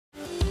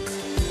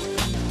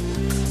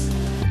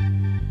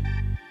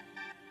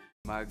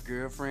My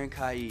girlfriend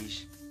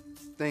Kaish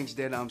thinks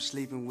that I'm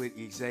sleeping with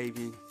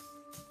Xavier,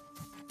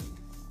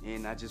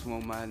 and I just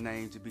want my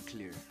name to be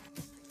clear.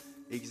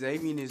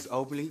 Xavier is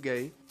openly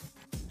gay.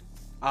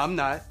 I'm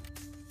not,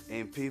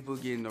 and people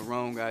getting the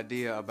wrong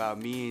idea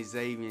about me and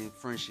Xavier's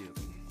friendship.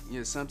 You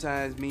know,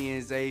 sometimes me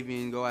and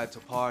Xavier go out to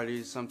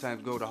parties,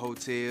 sometimes go to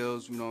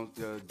hotels, you know,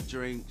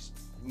 drinks,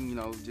 you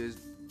know,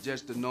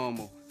 just the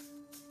normal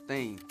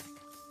thing.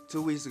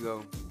 2 weeks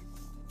ago,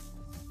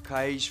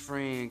 Kaish's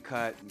friend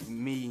caught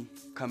me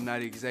coming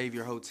out of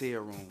Xavier's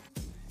hotel room,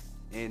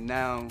 and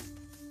now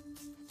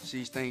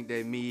she think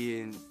that me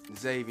and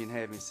Xavier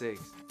having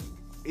sex.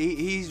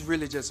 He's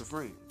really just a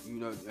friend, you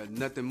know,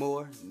 nothing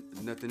more,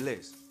 nothing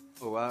less.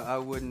 Oh, I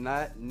would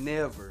not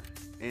never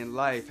in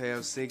life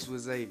have sex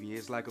with Xavier.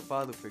 It's like a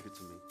father figure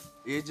to me.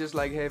 It's just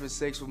like having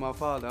sex with my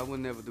father. I would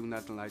never do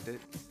nothing like that.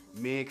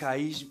 Me and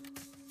Kaish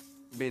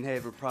been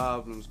having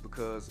problems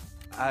because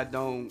I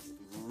don't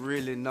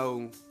really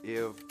know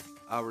if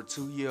our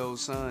 2-year-old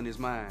son is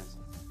mine.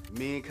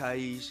 Me and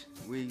Kaish,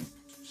 we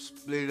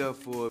split up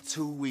for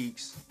 2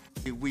 weeks.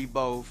 We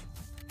both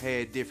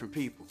had different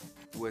people,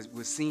 was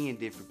seeing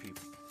different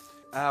people.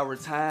 Our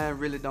time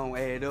really don't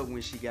add up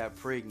when she got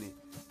pregnant.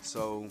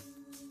 So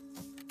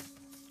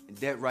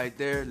that right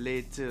there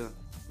led to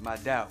my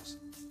doubts.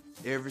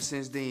 Ever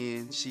since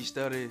then, she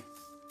started,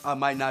 I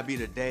might not be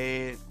the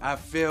dad. I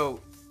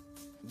felt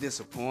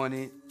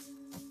disappointed,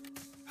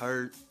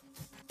 hurt.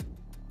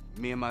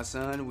 Me and my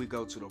son, we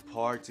go to the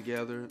park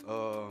together.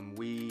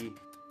 We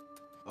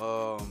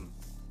go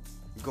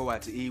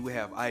out to eat, we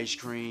have ice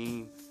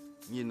cream,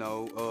 you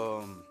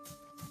know.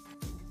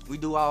 We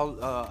do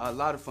a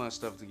lot of fun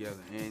stuff together,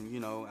 and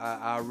you know,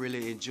 I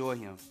really enjoy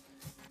him.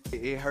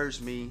 It hurts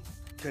me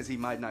because he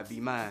might not be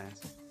mine.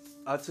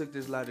 I took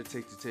this lie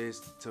detector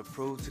test to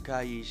prove to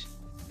Kaish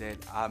that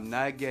I'm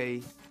not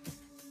gay,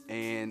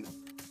 and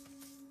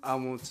I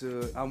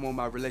want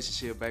my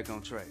relationship back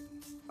on track.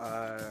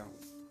 I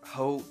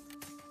hope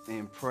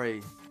and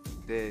pray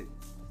that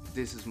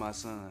this is my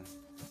son,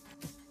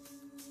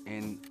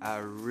 and I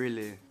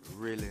really,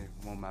 really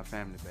want my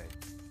family back.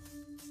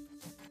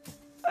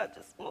 I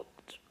just want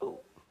the truth.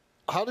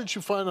 How did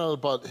you find out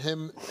about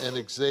him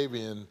and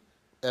Xavier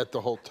at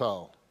the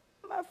hotel?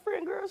 My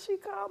friend girl, she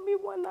called me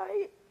one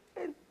night,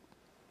 and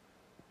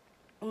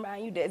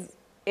mind you, that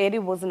Eddie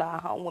was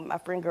not home when my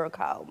friend girl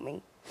called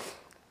me.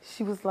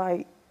 She was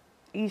like,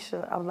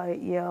 Isha, I was like,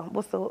 yeah,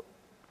 what's up?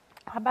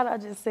 How about I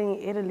just seen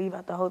Eddie leave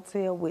out the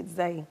hotel with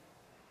Zay?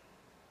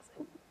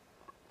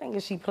 Thinking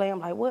she playing, I'm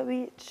like, what,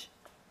 bitch?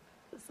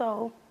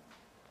 So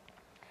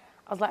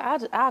I was like,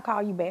 I'll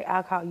call you back,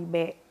 I'll call you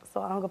back.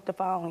 So I hung up the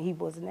phone, he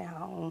wasn't at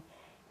home.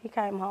 He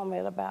came home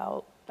at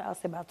about, I'll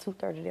say about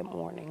 2:30 that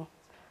morning.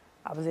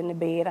 I was in the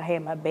bed, I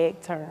had my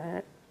back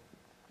turned.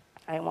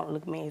 I didn't want to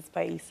look me in his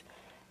face,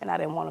 and I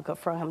didn't want to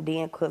confront him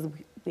then because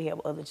we have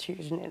other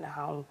children in the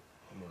home.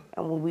 Right.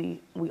 And when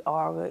we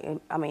argue,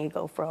 and I mean, it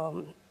go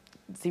from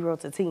 0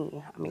 to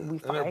 10. I mean, we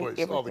fight,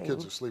 everything. All the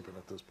kids are sleeping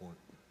at this point.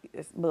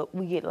 But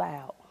we get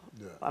loud.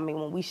 Yeah. I mean,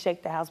 when we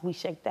shake the house, we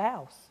shake the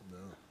house. Yeah.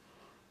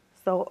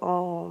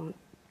 So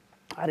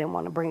I didn't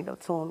want to bring it up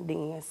to him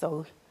then.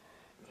 So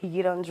he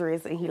get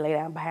undressed and he lay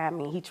down behind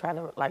me. And he tried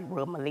to like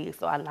rub my leg.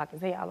 So I knocked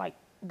his head. I like,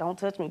 don't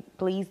touch me.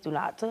 Please do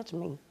not touch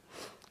me.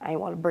 I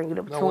didn't want to bring it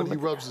up to him. Now, when he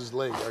rubs his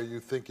leg, are you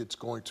think it's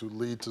going to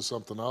lead to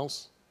something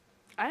else?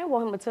 I didn't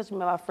want him to touch me.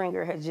 My friend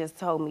girl had just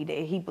told me that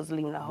he was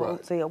leaving the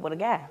hotel with a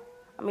guy.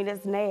 I mean,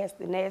 that's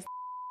nasty, nasty.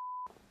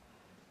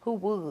 Who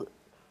would?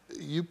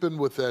 You've been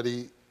with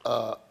Eddie.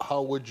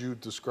 How would you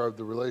describe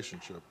the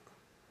relationship?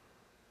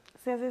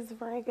 Since his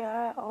friend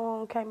guy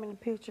came in the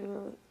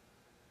picture,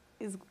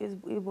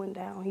 it went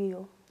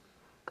downhill.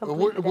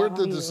 Where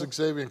did this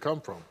Xavier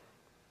come from?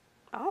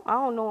 I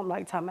don't know him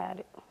like talking about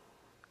it.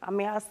 I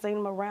mean, I've seen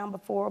him around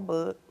before,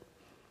 but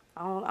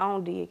I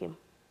don't dig him.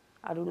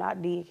 I do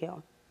not dig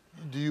him.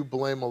 Do you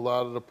blame a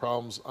lot of the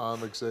problems on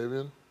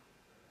Xavier?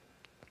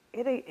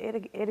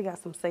 Eddie got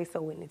some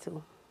say-so in it,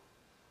 too.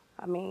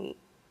 I mean,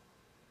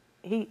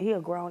 he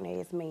a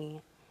grown-ass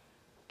man.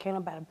 Can't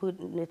nobody put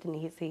nothing in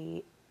his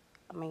head.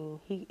 I mean,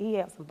 he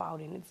has some fault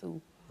in it,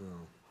 too. Yeah.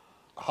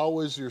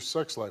 How is your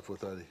sex life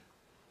with Eddie?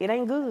 It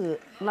ain't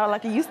good. Not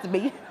like it used to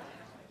be.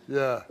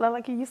 Yeah. Not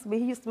like it used to be.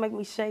 He used to make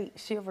me shake,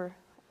 shiver.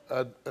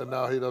 And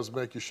now he doesn't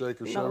make you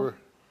shake or shiver?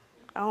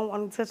 I don't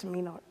want him to touch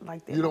me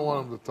like that. You don't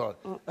want him to touch.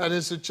 And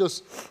is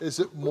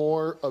it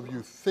more of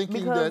you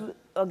thinking because that?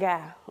 a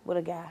guy, with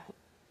a guy.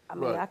 I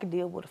mean, Right. I could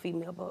deal with a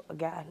female, but a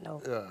guy,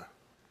 no. Yeah.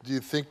 Do you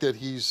think that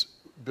he's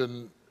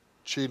been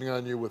cheating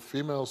on you with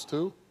females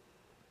too?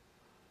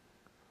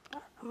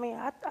 I mean,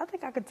 I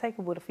think I could take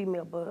it with a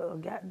female, but a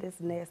guy, this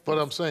nasty. But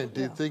I'm saying,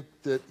 do you think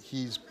that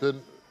he's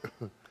been...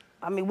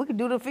 I mean, we could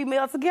do the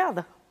females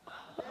together.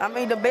 I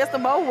mean, the best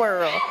of both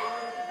worlds.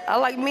 I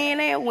like men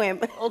and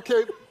women.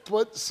 Okay,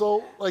 but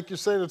so, like you're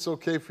saying, it's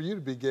okay for you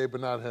to be gay,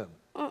 but not him.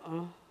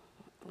 No.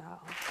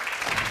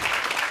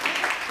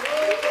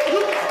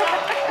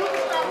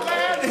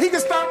 He can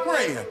stop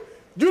praying.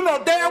 You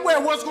know damn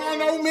well what's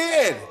going on with me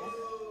and Eddie.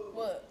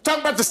 What?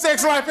 Talking about the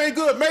sex life ain't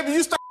good. Maybe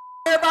you start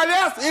everybody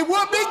else, it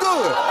would be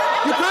good.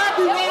 You can't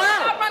be wrong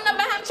out. I run up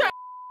behind trying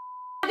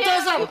Tell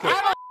you something.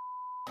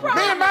 Me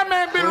and my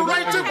man been in a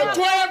relationship for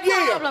 12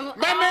 years. My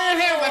man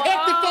has a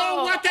hectic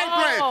phone, I can't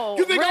plan.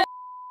 You think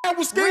I'm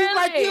with schemes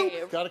like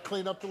you? Got to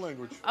clean up the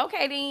language.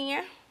 Okay,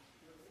 then.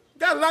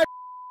 Got like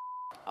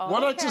What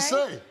did I just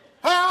say?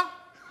 huh?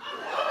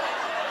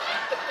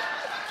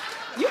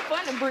 You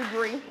funny, Bree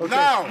Bree.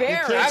 No.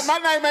 Very. My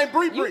name ain't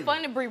Bree Bree. You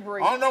funny, Bree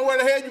Bree. I don't know where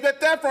the hell you get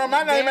that from.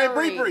 My name ain't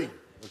Bree Bree.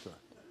 Okay.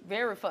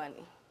 Very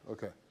funny.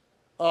 Okay.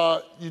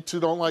 You two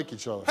don't like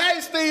each other. Hey,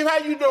 Steve, how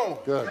you doing?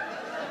 Good.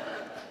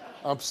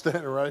 I'm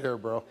standing right here,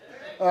 bro.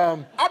 I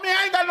mean,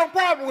 I ain't got no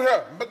problem with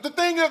her. But the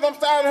thing is, I'm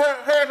tired of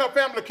her and her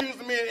family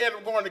accusing me and Ed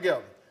of going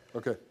together.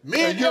 Okay.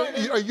 Me and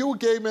are you a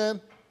gay man?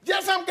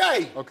 Yes, I'm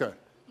gay. Okay.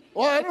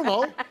 Well, I don't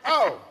know.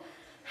 Oh.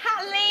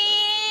 Holly.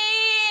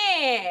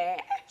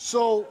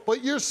 So,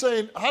 but you're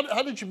saying,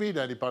 how did you meet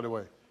Eddie, by the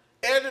way?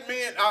 Ed and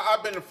me,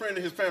 I've been a friend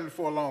of his family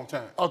for a long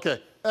time.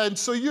 Okay. And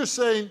so you're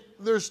saying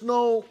there's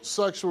no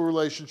sexual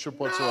relationship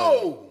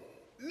whatsoever?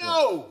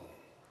 No.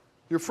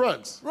 You're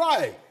friends?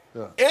 Right.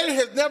 Yeah. Eddie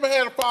has never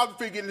had a father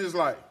figure in his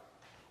life.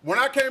 When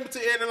I came into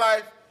Eddie's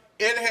life,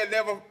 Eddie had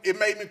never, it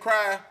made me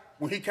cry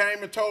when he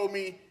came and told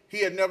me he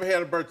had never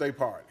had a birthday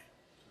party.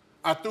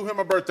 I threw him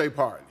a birthday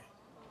party.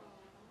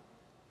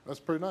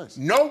 That's pretty nice.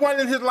 No one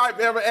in his life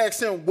ever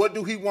asked him what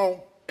do he want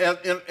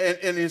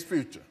in his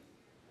future.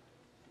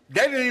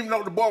 They didn't even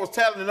know the boy was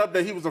talented enough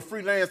that he was a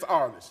freelance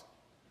artist.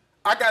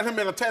 I got him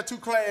in a tattoo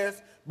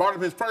class, bought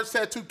him his first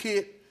tattoo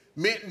kit,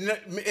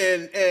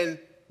 and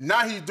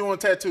now he's doing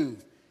tattoos.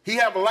 He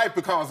have a life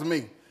because of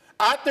me.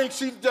 I think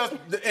she's just,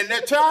 and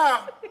that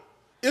child,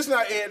 it's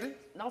not Eddie.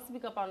 Don't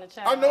speak up on the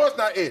child. I know it's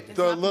not Eddie. It's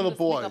The not for you little to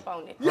boy. Speak up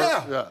on it.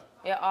 Yeah.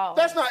 At all.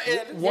 That's not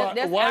Eddie.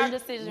 That's our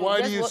decision. Why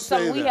That's do you say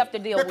something we that? have to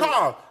deal with.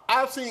 Because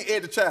I've seen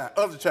Eddie child,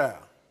 other child.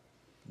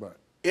 Right.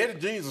 Eddie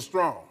genes are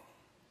strong.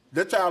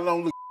 That child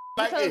don't look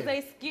like Because Eddie.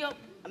 they skip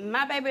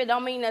my baby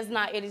don't mean that's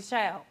not Eddie's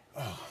child.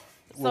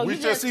 Well, So we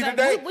you just see said-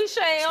 today. we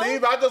shall.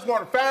 Steve, I just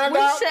want to find We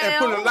out and shall,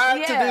 put a lie to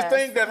yes. this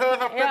thing that her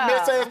and her Yeah.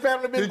 mess-ass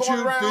family been going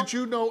around. Did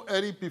you know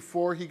Eddie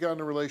before he got in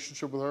a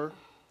relationship with her?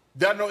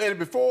 Did I know Eddie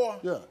before?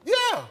 Yeah.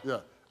 Yeah. Yeah.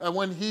 And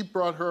when he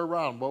brought her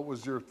around, what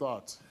was your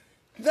thoughts?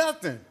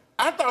 Nothing.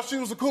 I thought she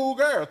was a cool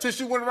girl till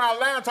she went around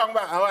lying talking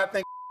about, oh, I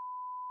think.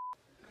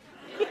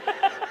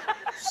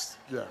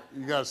 Yeah,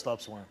 you gotta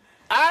stop swearing.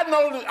 I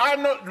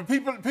know the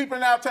people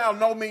in our town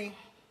know me.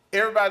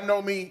 Everybody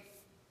know me.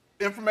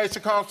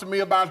 Information comes to me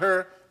about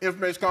her.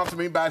 Information comes to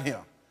me about him.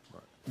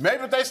 Right.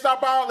 Maybe if they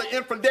stop all the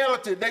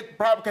infidelity, they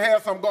probably could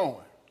have something going.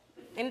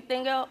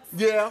 Anything else?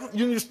 Yeah,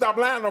 you need to stop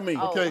lying on me.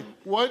 Oh. Okay,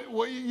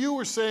 what you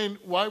were saying,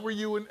 why were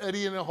you and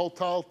Eddie in a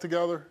hotel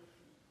together?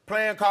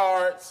 Playing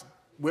cards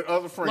with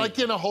other friends. Like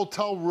in a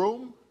hotel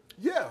room?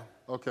 Yeah.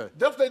 Okay.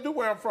 That's what they do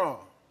where I'm from.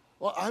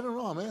 Well, I don't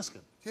know, I'm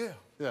asking. Yeah.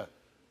 Yeah.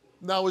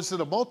 Now, is it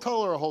a motel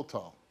or a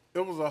hotel?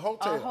 It was a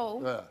hotel. A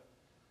hoe. Yeah.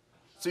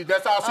 See,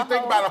 that's all she A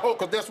think hoe. about a hoe,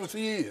 because that's what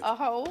she is. A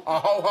hoe. A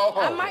hoe, ho,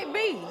 ho. I might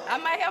be. I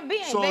might have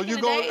been. So back you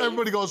in the go, days.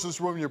 everybody goes to this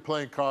room, you're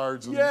playing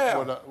cards and Yeah.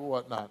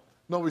 whatnot.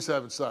 Nobody's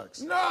having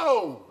sex.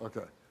 No.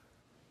 Okay.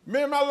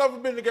 Me and my lover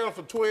been together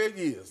for 12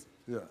 years.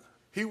 Yeah.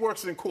 He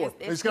works in court.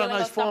 He's got a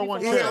nice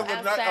 401k. He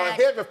has a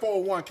heavy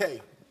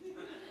 401k.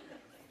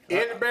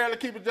 Eddie barely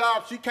keep a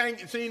job. She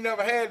ain't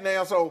never had it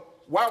now, so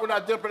why would I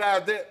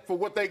jeopardize that for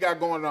what they got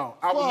going on?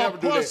 I would never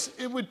do plus,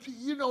 that. it would,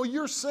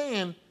 you're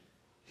saying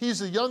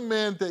he's a young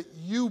man that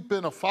you've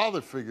been a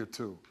father figure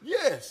to.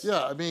 Yes.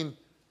 Yeah, I mean,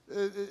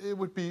 it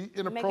would be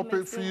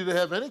inappropriate for you to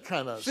have any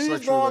kind of She's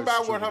sexual going by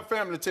relationship. what her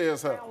family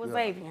tells her. I was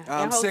Xavier.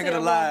 I'm sick of the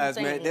lies,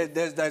 man.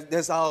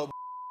 That's all.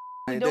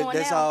 We Man. doing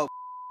That's now? all.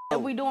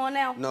 What we doing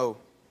now? No.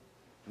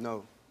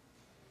 You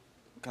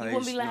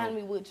wouldn't be lying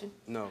to me, would you?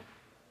 No.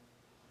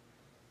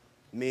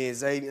 Me and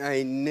Xavier, I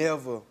ain't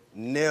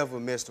never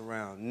messed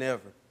around.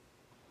 Never.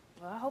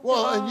 Well, I hope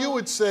Well, you're and you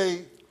would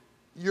say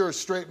you're a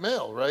straight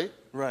male, right?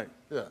 Right.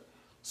 Yeah.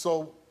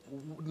 So,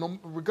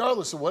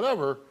 regardless of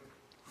whatever,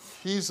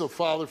 he's a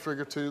father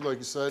figure to you, like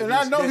you said. And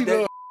I know he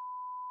loves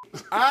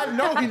I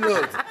know he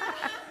loves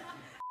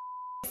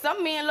it.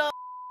 Some men love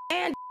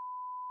and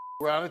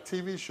We're on a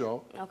TV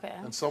show. Okay.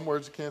 And some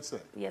words you can't say.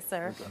 Yes,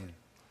 sir.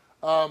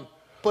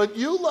 But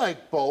you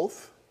like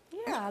both.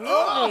 Yeah, I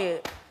love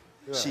it.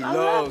 She I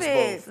loves love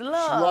it. both.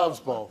 Love. She loves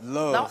both.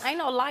 Love. Ain't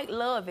no like,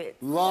 love it.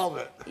 Love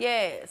it.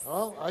 Yes.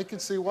 Well, I can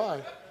see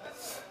why.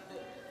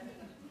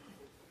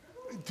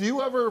 Do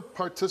you ever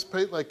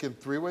participate like in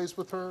three-ways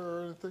with her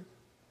or anything?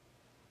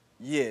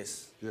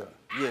 Yes. Yeah.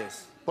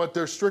 Yes. But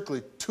there's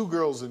strictly two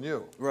girls and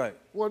you. Right.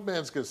 What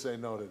man's gonna say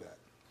no to that?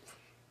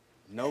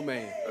 No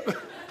man.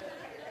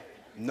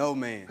 No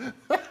man.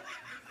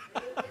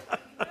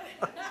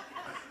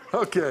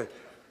 Okay.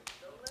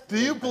 Do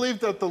you believe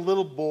that the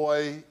little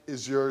boy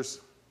is yours?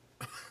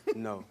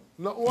 No.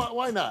 No.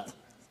 Why not?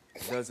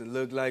 Doesn't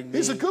look like me.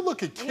 He's a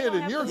good-looking kid,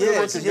 and you're a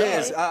Yes, good-looking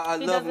yes. guy. I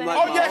He love him doesn't like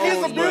have my Oh, yeah, he's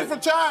own, a but beautiful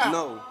child.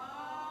 No.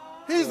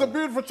 He's a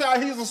beautiful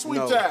child. He's a sweet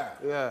No. child.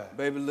 Yeah.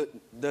 Baby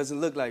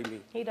doesn't look like me.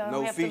 He don't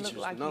no have features. to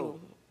look like no.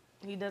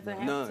 you. He doesn't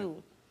have None.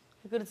 to.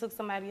 He could have took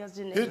somebody else's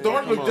genetic. His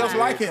daughter looked just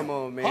like him. Come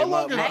on, man. How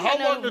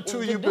long the two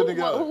of you been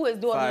together? Who his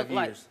daughter 5 look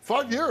like? years.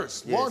 5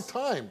 years, Yes. long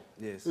time.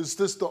 Yes. Is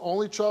this the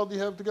only child you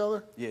have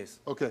together? Yes.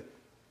 Okay.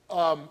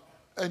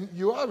 And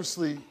you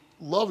obviously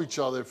love each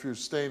other if you're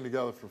staying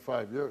together for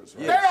 5 years,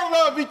 right? They don't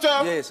love each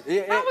other. Yes.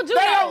 How would you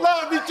They know? don't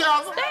love each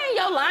other. Stay in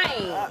your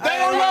lane. They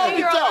don't love Stay in each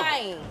your other.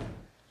 lane.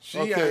 She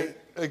Okay,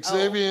 ain't.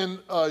 Xavier,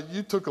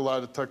 you took a lie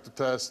detector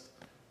test,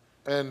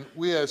 and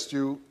we asked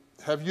you,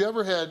 have you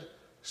ever had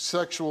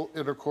sexual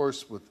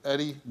intercourse with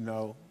Eddie?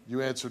 No.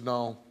 You answered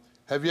no.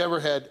 Have you ever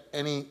had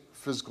any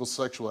physical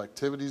sexual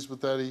activities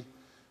with Eddie?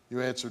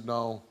 You answered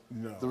no.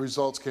 No. The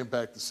results came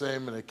back the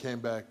same, and it came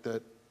back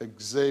that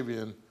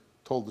Xavier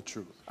told the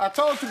truth. I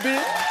told you,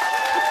 Bill.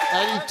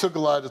 Eddie took a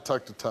lie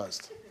detector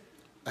test.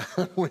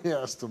 And we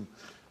asked him,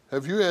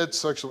 have you had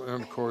sexual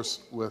intercourse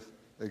with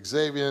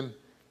Xavier?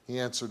 He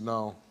answered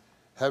no.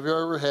 Have you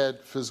ever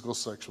had physical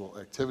sexual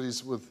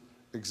activities with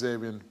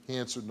Xavier? He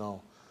answered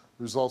no.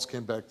 The results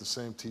came back the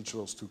same to each of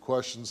those two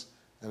questions,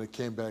 and it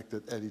came back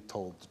that Eddie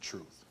told the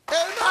truth. And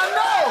I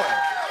know it.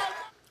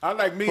 I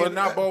like me and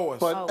not boys.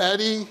 But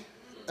Eddie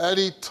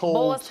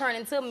told Boys turn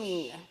into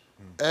me.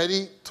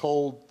 Eddie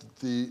told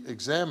the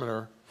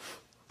examiner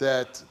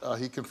that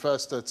he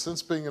confessed that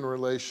since being in a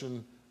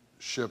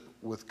relationship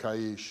with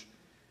Kaish,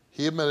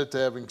 he admitted to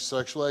having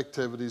sexual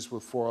activities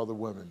with 4 other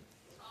women.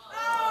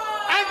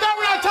 Ain't that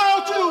what I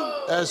told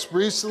you? As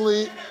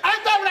recently Ain't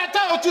that what I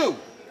told you?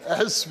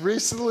 as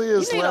recently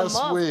as You need a last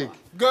muzzle. week.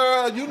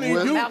 Girl, you need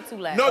With- you. Mouth too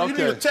loud. No, you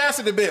need Okay. a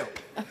chastity belt.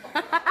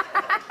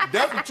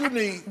 That's what you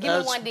need. Give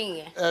me one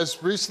then.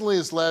 As recently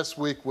as last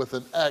week with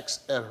an ex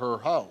at her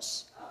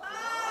house.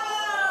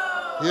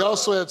 He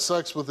also had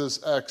sex with his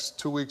ex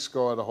 2 weeks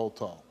ago at a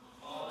hotel.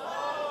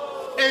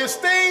 And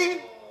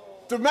Steve,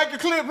 to make it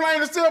clear,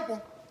 plain and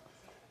simple,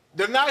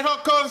 the night her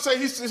cousin said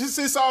he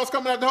saw us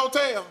coming out the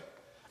hotel,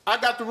 I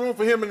got the room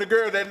for him and the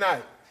girl that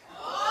night.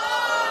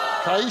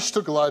 Kaish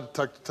took a lie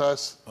detector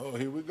test, Oh,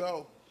 here we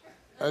go.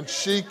 and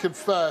she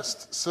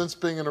confessed since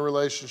being in a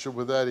relationship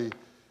with Eddie,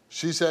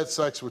 she's had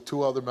sex with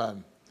 2 other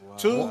men.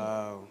 Two?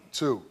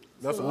 2.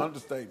 That's an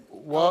understatement.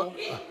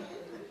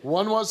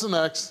 One was an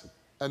ex,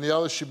 and the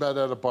other she met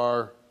at a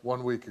bar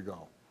 1 week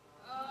ago.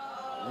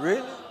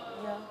 Really?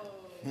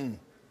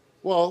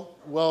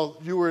 Well,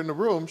 you were in the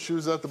room. She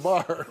was at the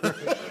bar.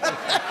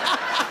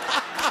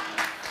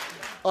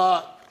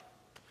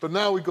 But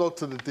now we go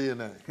to the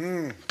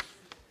DNA.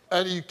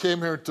 Eddie, you came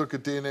here and took a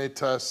DNA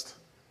test,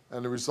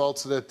 and the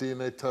results of that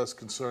DNA test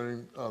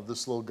concerning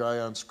this little guy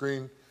on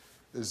screen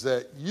is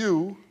that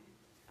you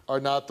are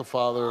not the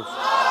father of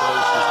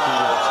Kaish's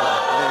 2-year-old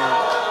child.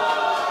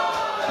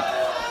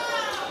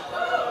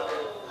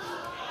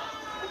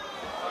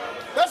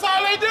 That's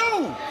all they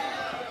do.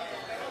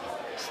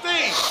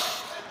 Steve,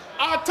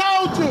 I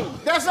told you.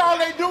 That's all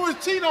they do is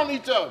cheat on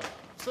each other.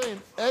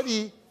 Saying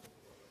Eddie,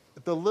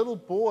 the little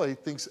boy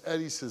thinks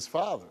Eddie's his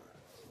father,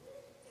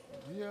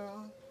 Yeah.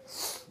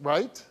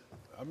 right?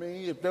 I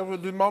mean, if that was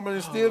the moment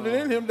instilled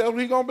in him, that's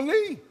what he gonna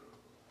believe.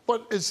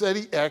 But is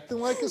Eddie acting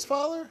like his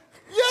father?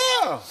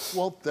 Yeah.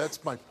 Well,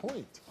 that's my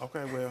point.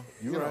 Okay, well,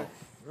 You you're right.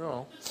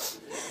 know.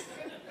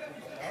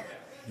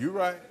 You're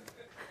right.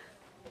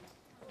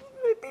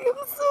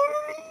 I'm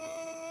sorry.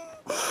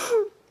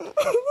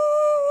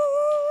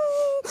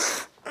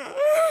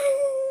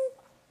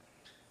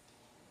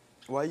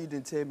 Why you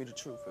didn't tell me the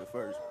truth at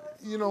first?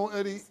 You know,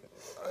 Eddie,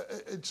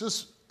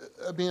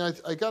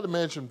 I got to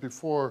imagine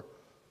before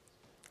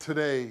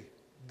today,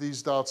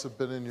 these doubts have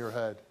been in your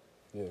head.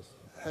 Yes,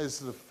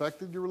 Has it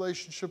affected your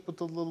relationship with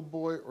the little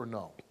boy or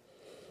no?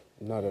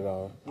 not at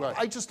all. Right.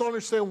 I just don't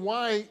understand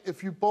why,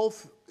 if you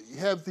both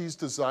have these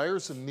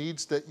desires and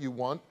needs that you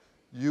want,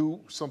 you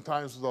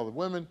sometimes with other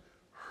women,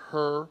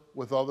 her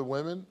with other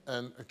women,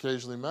 and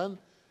occasionally men,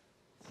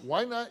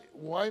 why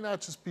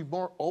not just be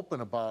more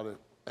open about it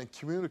and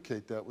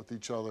communicate that with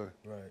each other?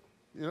 Right.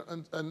 You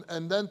know,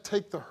 and then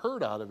take the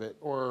hurt out of it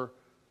or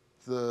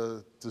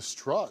the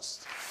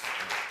distrust.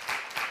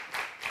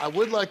 I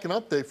would like an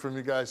update from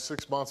you guys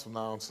 6 months from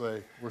now and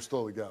say, we're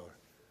still together.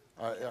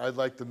 I'd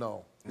like to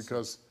know,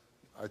 because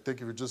I think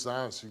if you're just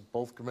honest, you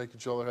both can make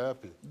each other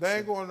happy. They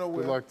ain't going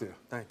nowhere. Good luck to you.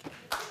 Thank you.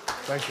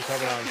 Thanks for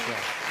coming on the show.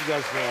 You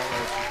guys know that,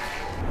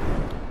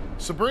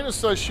 right? Sabrina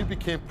says she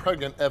became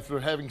pregnant after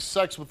having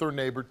sex with her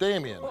neighbor,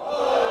 Damien.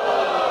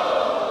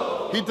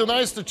 He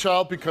denies the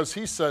child because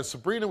he says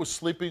Sabrina was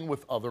sleeping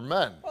with other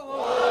men.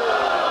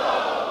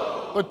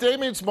 But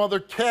Damien's mother,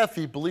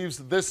 Kathy, believes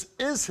this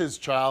is his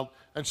child,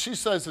 and she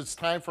says it's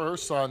time for her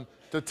son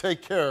to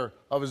take care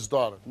of his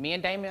daughter. Me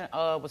and Damien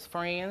was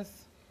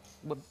friends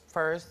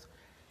first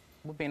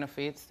with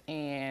benefits,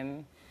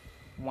 and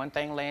one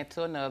thing led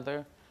to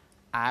another.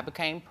 I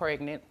became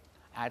pregnant.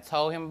 I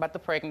told him about the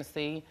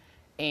pregnancy,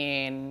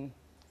 and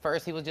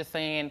first he was just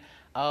saying,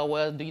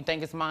 well, do you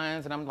think it's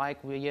mine? And I'm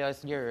like, well, yeah,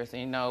 it's yours.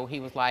 And, you know, he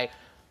was like,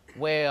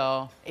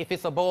 well, if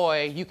it's a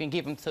boy, you can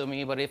give him to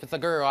me, but if it's a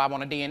girl, I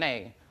want a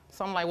DNA.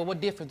 So I'm like, well, what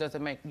difference does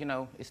it make? You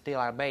know, it's still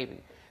our baby.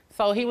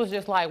 So he was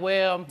just like,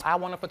 well, I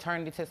want a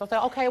paternity test. I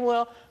said, okay,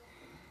 well,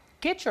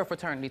 get your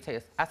paternity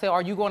test. I said,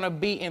 are you going to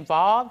be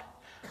involved?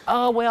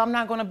 Oh, well, I'm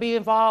not going to be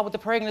involved with the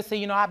pregnancy.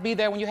 You know, I'll be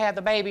there when you have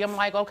the baby. I'm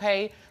like,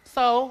 okay.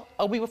 So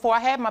a week before I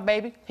had my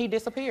baby, he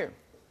disappeared.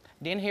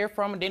 Didn't hear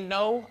from him, didn't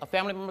know. A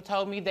family member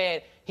told me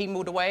that he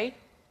moved away.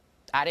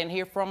 I didn't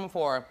hear from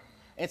him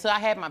until I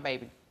had my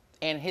baby.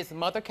 And his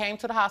mother came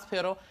to the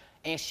hospital,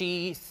 and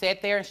she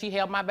sat there and she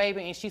held my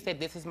baby, and she said,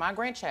 this is my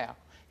grandchild.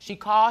 She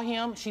called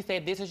him. She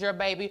said, this is your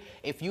baby.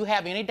 If you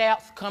have any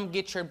doubts, come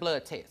get your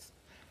blood test.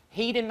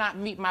 He did not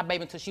meet my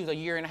baby until she was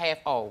 1.5 years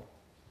old.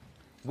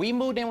 We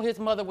moved in with his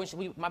mother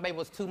when my baby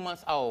was 2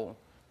 months old.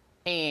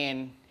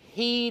 And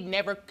he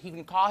never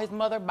even called his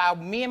mother. By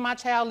me and my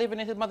child living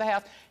in his mother's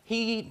house,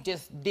 he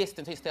just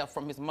distanced himself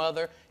from his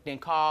mother,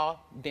 didn't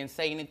call, didn't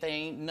say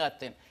anything,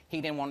 nothing. He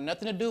didn't want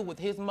nothing to do with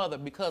his mother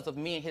because of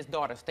me and his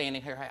daughter staying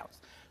in her house.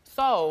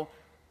 So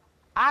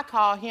I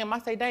called him. I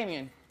say,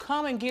 Damien,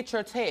 come and get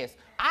your test.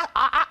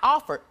 I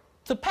offered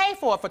to pay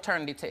for a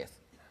paternity test.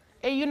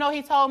 And you know,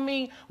 he told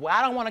me, well,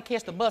 I don't want to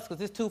catch the bus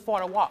because it's too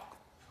far to walk.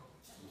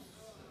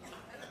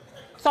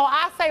 So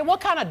I say, what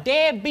kind of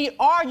deadbeat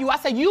are you? I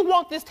say, you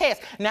want this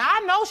test. Now,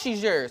 I know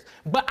she's yours,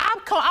 but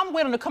I'm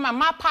willing to come out of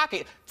my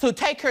pocket to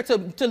take her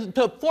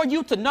for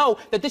you to know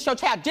that this is your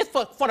child just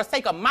for the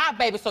sake of my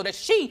baby so that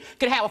she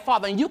can have a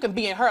father and you can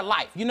be in her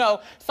life, you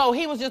know? So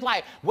he was just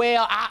like,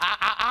 well,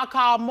 I'll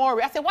call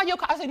Maury. I said, why you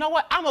call? I said, you know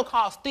what? I'm going to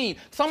call Steve.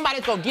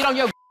 Somebody's going to get on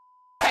your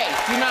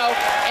case, you know?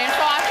 And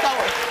so I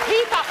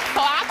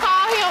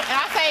call him and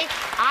I say,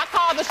 I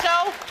call the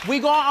show. We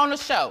going on the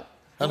show.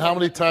 And how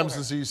many times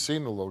has he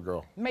seen the little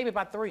girl? Maybe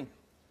about 3.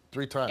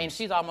 3 times. And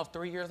she's almost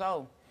 3 years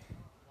old.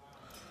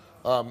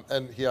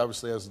 And he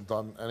obviously hasn't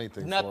done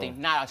anything Nothing. for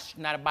him.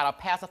 Not about a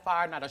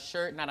pacifier, not a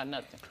shirt, not a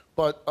nothing.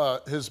 But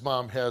his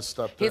mom has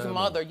stepped in. His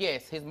mother,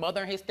 yes. His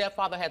mother and his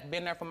stepfather has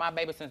been there for my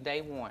baby since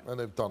day one. And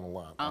they've done a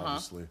lot,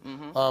 obviously.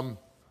 Mm-hmm.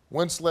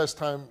 When's the last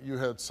time you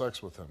had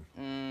sex with him?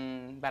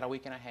 About 1.5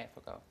 weeks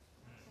ago.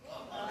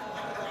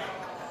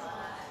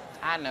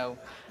 I know.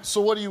 So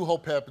what do you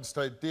hope happens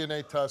today?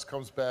 DNA test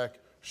comes back,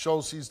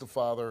 shows he's the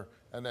father,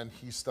 and then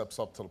he steps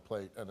up to the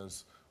plate and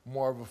is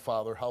more of a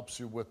father, helps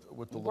you with the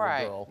little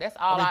girl. That's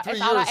all I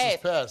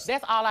ask.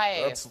 That's all I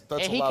ask.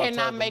 That's and he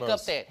cannot make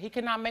up that. He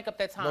cannot make up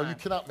that time. No, you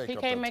cannot make up that time. He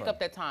can't make up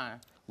that time.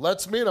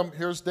 Let's meet him.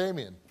 Here's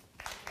Damien.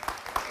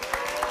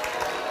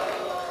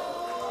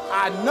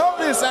 I know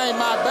this ain't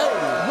my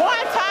baby.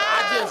 One time.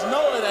 I just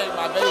know it ain't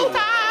my baby. 2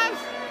 times.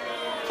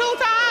 2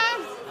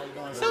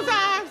 times. 2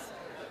 times.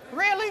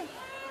 Really?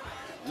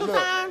 2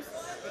 times.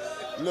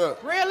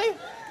 Look. Really?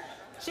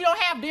 She don't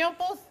have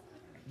dimples?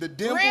 The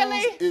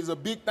dimples is a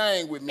big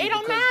thing with me. It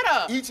don't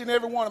matter. Each and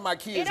every one of my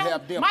kids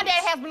have dimples. My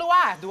dad has blue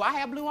eyes. Do I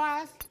have blue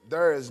eyes?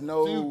 There is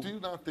no... Do you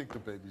not think the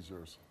baby's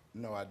yours?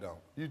 No, I don't.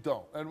 You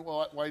don't? And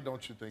why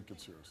don't you think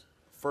it's yours?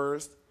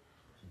 First,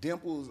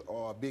 dimples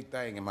are a big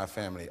thing in my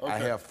family. Okay. I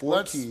have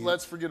 4 kids.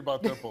 Let's forget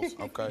about dimples.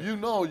 Okay. You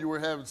know you were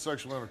having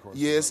sexual intercourse.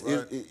 Yes,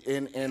 right?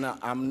 and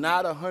I'm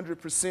not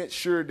 100%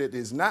 sure that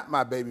it's not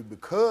my baby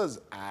because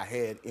I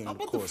had intercourse with her. How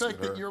about the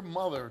fact that your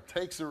mother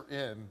takes her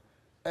in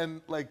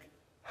and, like,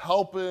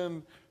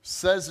 helping,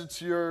 says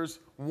it's yours,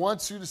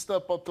 wants you to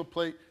step up to the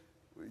plate?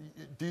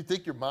 Do you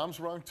think your mom's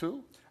wrong,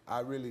 too?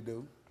 I really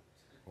do.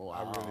 Wow.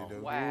 I really do.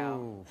 Wow.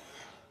 Ooh.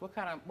 What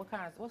kind of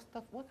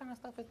stuff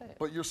is that?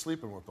 But you're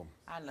sleeping with them.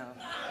 I know.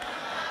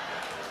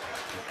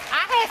 I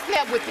had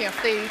slept with him,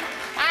 Steve.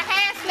 I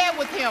had slept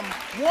with him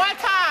 1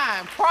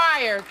 time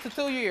prior to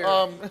 2 years.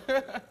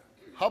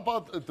 How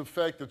about the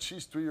fact that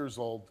she's 3 years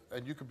old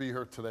and you could be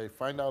here today,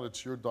 find out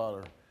it's your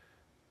daughter,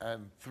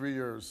 and 3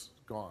 years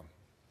gone?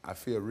 I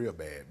feel real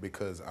bad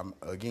because I'm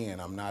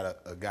not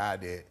a guy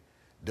that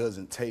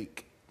doesn't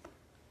take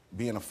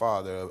being a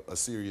father a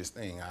serious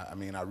thing. I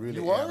mean, I really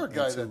You are a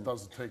guy that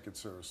doesn't take it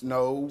seriously.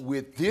 No,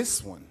 with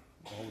this one.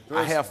 Oh,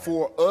 I have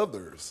 4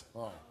 others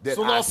that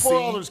so I now 4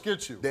 see, others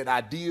get you. that I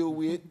deal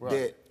with.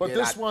 Right. But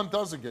this one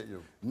doesn't get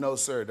you. No,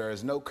 sir. There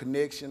is no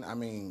connection. I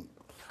mean,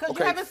 Because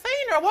you haven't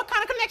seen her. What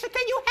kind of connection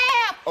can you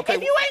have if you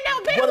ain't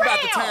never been what around?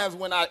 about the times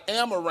when I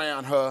am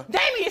around her?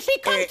 Damien, she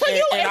comes to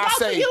you and I talks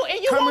say, to you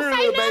and you come won't here,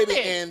 say little nothing.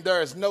 baby, and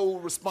there's no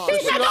response.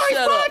 She's not going to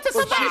respond to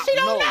somebody she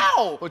don't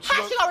know. How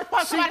she going to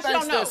respond to somebody she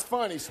don't know? That's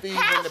funny, Steve,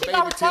 How when the she baby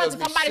gonna respond tells to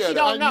me somebody shut she up.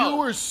 don't And know? you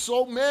were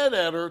so mad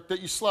at her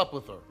that you slept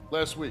with her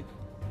last week.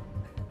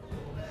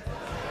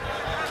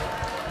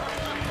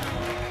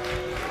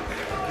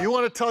 You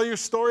want to tell your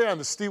story on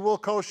the Steve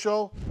Wilkos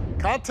Show?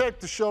 Contact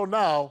the show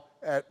now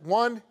at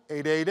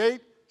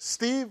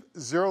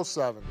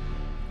 1-888-STEVE-07.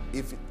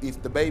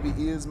 If the baby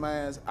is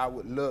mine, I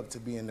would love to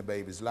be in the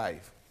baby's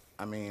life.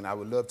 I mean, I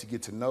would love to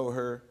get to know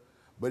her.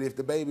 But if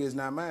the baby is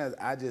not mine,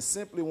 I just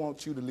simply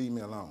want you to leave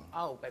me alone.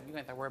 Oh, baby, you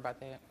ain't have to worry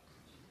about that.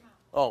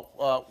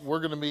 Oh, we're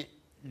going to meet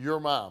your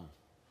mom.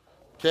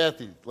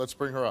 Kathy, let's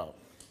bring her out.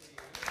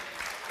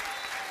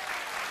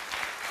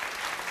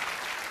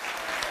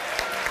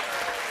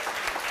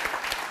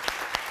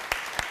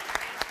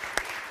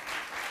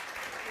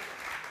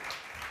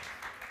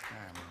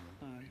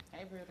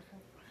 Hey, beautiful.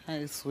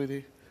 Hey,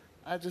 sweetie.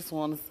 I just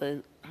want to say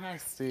Hi,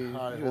 Steve.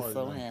 Hi, You're how are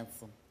so you, man?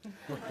 handsome.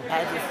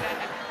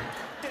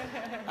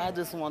 I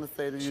just want to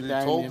say to you, She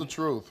Damien. told the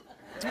truth.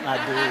 I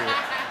did.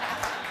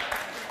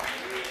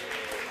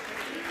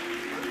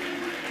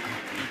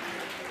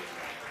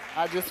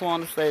 I just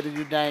want to say to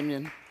you,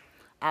 Damien,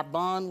 I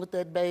bond with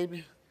that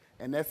baby,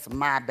 and that's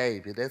my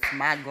baby. That's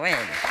my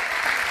granny.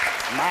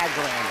 My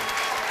granny.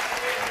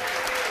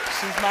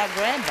 She's my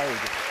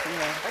grandbaby. You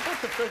know? How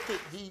about the fact that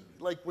he,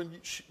 like, when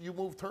you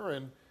moved her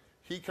in,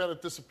 he kind of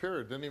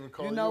disappeared, didn't even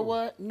call you? You know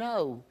what?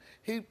 No.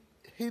 He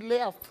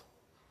left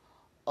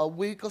a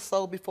week or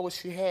so before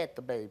she had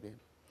the baby.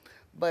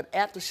 But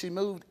after she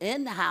moved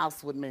in the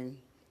house with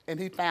me, and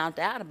he found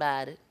out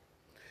about it,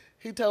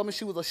 he told me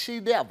she was a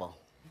she-devil.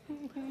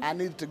 I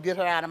needed to get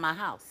her out of my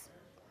house.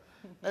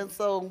 And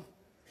so,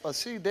 a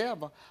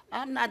she-devil,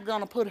 I'm not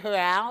gonna put her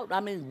out.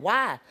 I mean,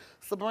 why?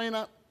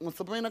 Sabrina, when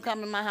Sabrina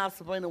come in my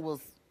house,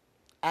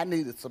 I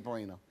needed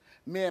Sabrina.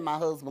 Me and my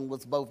husband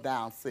was both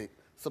down sick.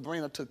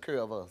 Sabrina took care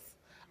of us.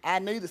 I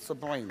needed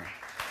Sabrina.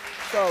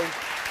 So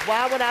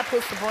why would I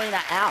put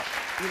Sabrina out?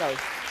 You know,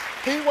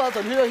 he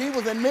wasn't here, he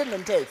was in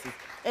Midland, Texas,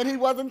 and he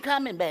wasn't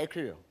coming back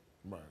here.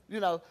 Right. You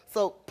know,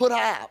 so put her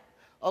out.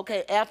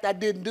 Okay, after I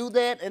didn't do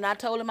that, and I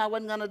told him I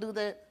wasn't gonna do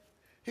that,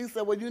 he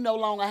said, well, you no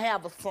longer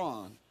have a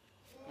son.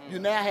 You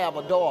now have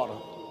a daughter.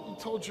 You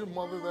told your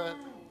mother that?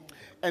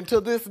 And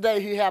to this day,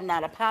 he have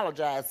not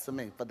apologized to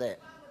me for that.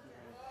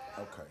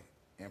 Okay,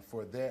 and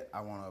for that,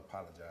 I want to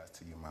apologize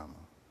to your mama.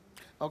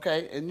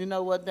 Okay, and you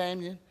know what,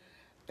 Damien?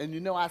 And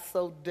you know I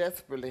so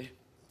desperately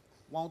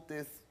want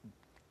this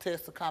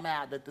test to come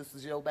out that this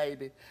is your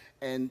baby.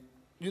 And,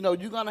 you know,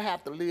 you're gonna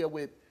have to live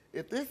with,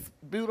 if this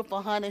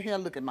beautiful honey here,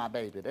 look at my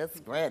baby. That's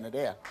Granny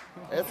there.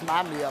 That's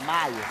my Mia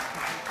Maya.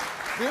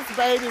 This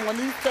baby, when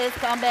these tests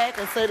come back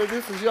and say that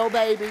this is your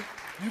baby,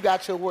 you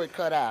got your work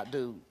cut out,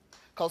 dude.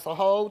 Because the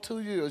whole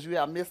 2 years you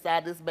have missed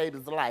out this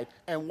baby's life.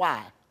 And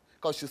why?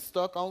 Because you're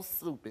stuck on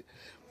stupid.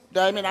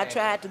 Damien, I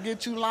tried to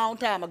get you a long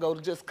time ago to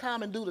just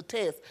come and do the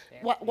test.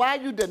 Why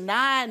are you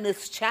denying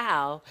this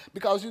child?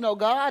 Because, you know,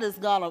 God is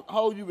going to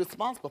hold you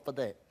responsible for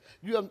that.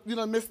 You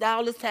done missed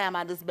all this time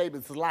out of this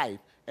baby's life.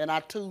 And I,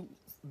 too,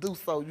 do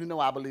so. You know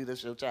I believe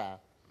that's your child.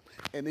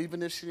 And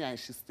even if she ain't,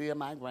 she's still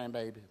my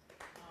grandbaby.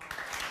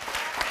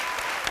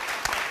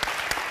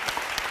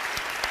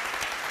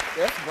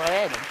 That's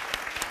Brandon.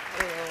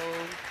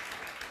 Oh,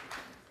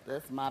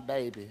 that's my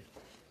baby.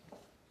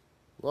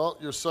 Well,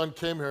 your son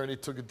came here and he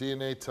took a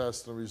DNA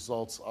test, and the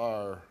results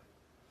are,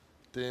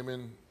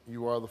 Damon,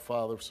 you are the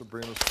father of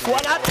Sabrina's baby.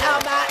 What I'm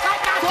talking about?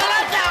 What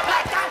I'm talking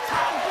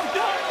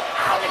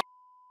about?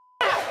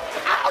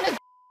 All this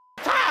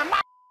time,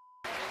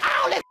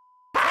 all this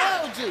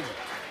told you.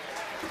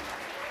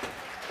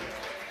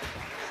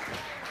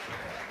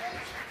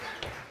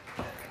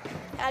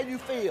 How you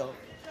feel?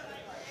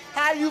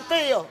 How you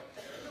feel?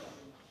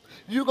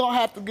 You're going to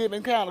have to give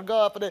account to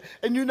God for that.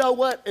 And you know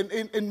what?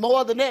 And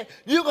more than that,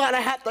 you're going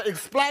to have to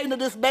explain to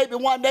this baby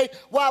one day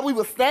while we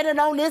were standing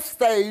on this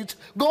stage,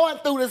 going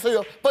through this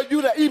hill, for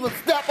you to even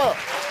step up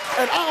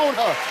and own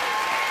her.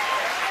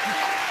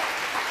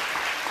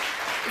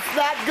 It's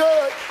not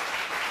good.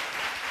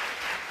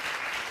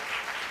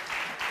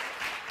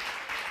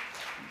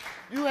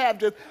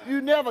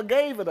 You never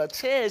gave it a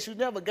chance. You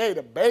never gave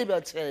the baby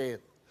a chance.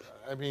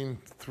 I mean,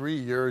 3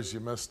 years you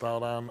missed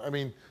out on. I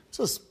mean,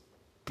 just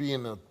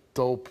being a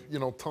dope, you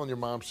know, telling your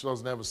mom she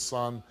doesn't have a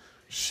son.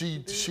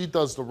 She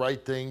does the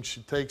right thing.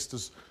 She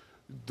takes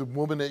the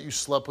woman that you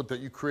slept with,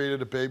 that you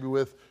created a baby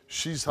with,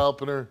 she's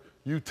helping her.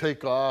 You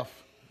take off.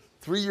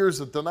 3 years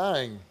of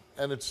denying,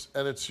 and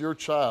it's your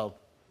child.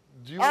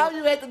 All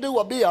you had to do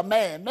was be a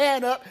man.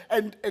 Man up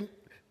and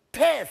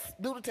test.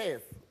 Do the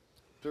test.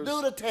 Do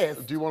the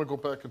test. Do you want to go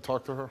back and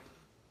talk to her?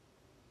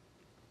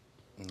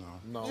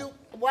 No.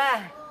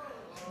 Why?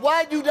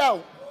 Why you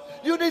don't?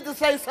 You need to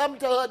say something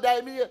to her,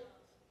 Damien.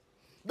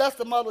 That's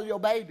the mother of your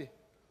baby.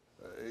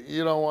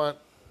 You know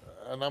what?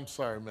 And I'm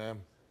sorry,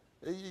 ma'am.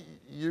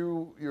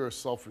 You're a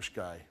selfish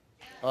guy.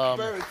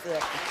 Very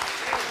selfish.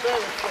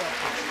 Very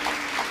selfish.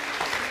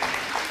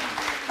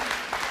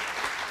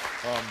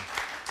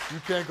 You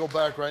can't go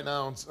back right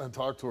now and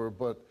talk to her,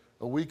 but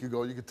a week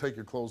ago you could take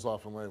your clothes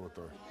off and lay with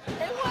her.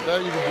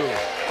 That you can do.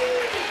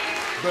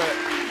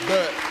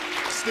 But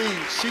Steve,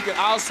 she could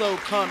also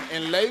come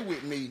and lay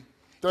with me.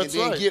 That's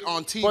and then right. get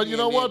on TV. But you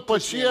know what? But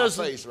she has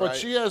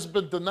has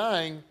been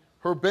denying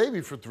her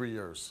baby for 3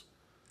 years.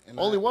 And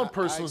only one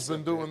person has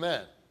been doing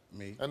that.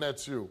 Me. And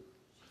that's you.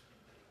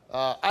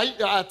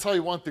 I'll tell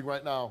you one thing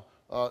right now.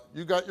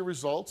 You got your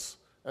results,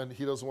 and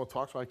he doesn't want to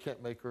talk to him. I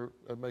can't make your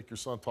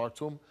son talk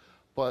to him.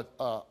 But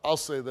I'll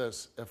say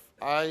this. If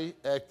I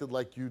acted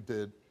like you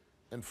did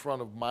in front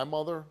of my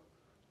mother,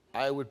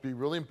 I would be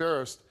really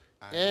embarrassed.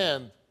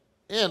 And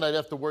I'd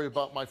have to worry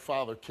about my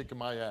father kicking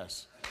my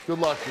ass. Good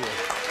luck to you.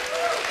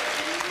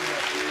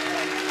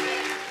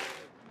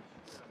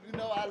 You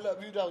know I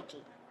love you, don't you?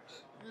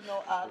 You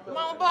know I love you.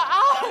 Mom, but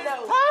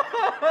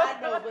I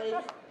know, baby.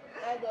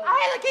 I know.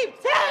 had to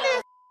keep telling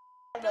this.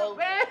 I know.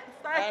 Man,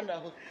 I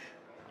know.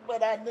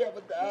 But I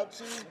never doubt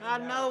you. I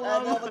know.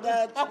 I never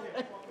doubt you.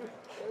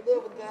 I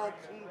never doubt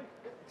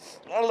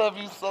you. I love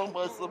you so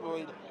much,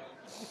 Sabrina.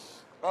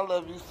 I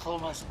love you so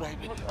much,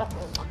 baby.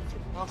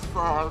 I'm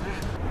sorry.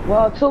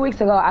 Well, 2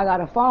 weeks ago, I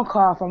got a phone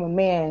call from a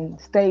man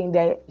stating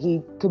that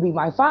he could be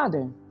my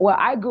father. Well,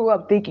 I grew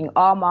up thinking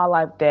all my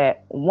life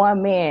that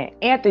one man,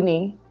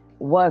 Anthony,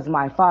 was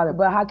my father.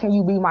 But how can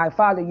you be my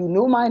father? You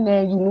knew my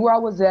name, you knew I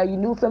was there, you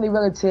knew family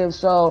relatives,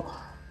 so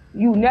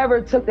you never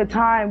took the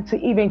time to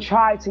even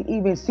try to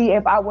even see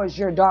if I was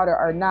your daughter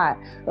or not.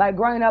 Like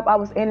growing up, I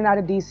was in and out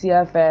of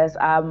DCFS,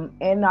 I'm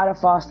in and out of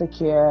foster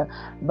care,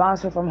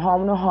 bouncing from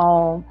home to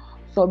home.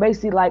 So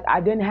basically, like, I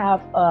didn't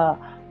have a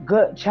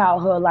good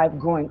childhood life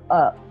growing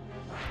up.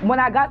 When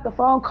I got the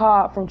phone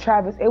call from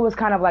Travis, it was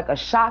kind of like a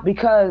shock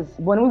because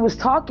when we was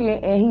talking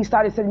and he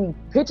started sending me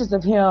pictures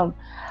of him,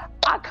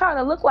 I kind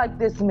of look like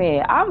this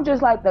man. I'm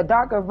just like the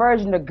darker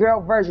version, the girl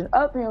version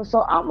of him.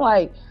 So I'm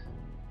like,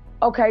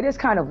 okay, this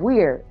kind of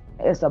weird.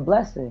 It's a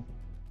blessing.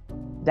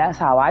 That's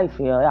how I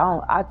feel.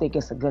 I think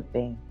it's a good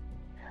thing.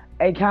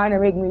 It kind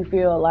of make me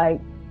feel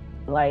like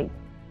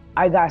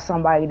I got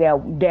somebody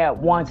that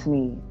wants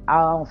me. I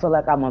don't feel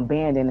like I'm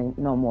abandoned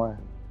no more.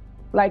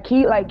 Like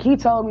he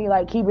told me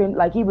he been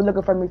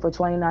looking for me for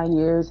 29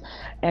 years,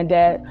 and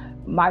that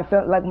my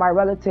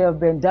relative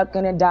been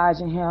ducking and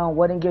dodging him,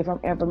 wouldn't give him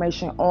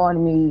information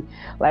on me,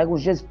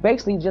 was just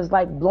basically just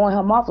like blowing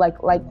him off, like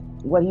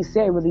what he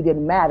said really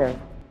didn't matter.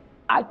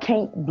 I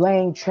can't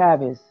blame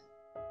Travis.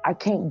 I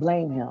can't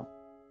blame him.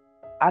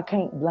 I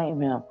can't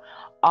blame him.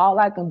 All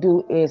I can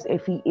do is,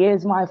 if he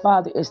is my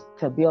father, is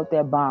to build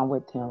that bond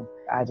with him.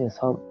 I just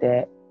hope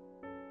that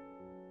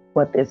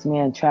what this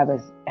man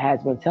Travis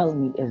has been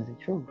telling me is the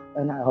truth.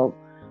 And I hope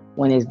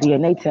when his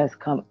DNA test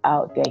come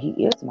out that he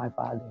is my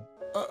father.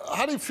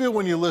 How do you feel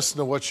when you listen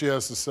to what she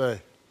has to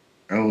say?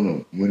 I don't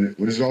know. When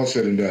it's all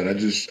said and done, I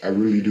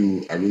really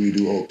do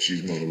hope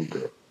she's my little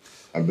girl.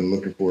 I've been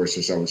looking for her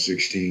since I was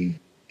 16.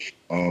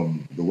 The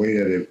way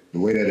that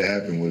it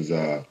happened was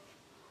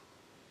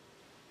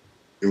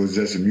it was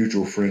just a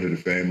mutual friend of the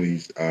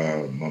family's.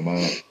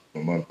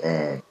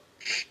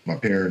 My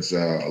parents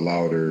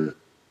allowed her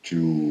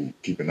to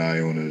keep an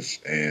eye on us,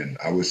 and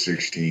I was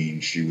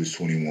 16, she was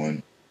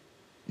 21.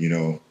 You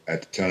know,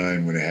 at the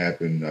time when it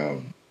happened,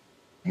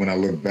 when I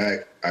look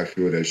back, I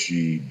feel that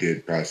she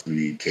did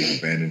possibly take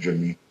advantage of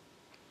me,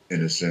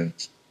 in a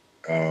sense.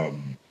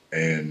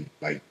 And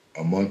like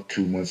a month,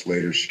 2 months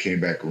later, she came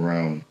back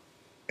around,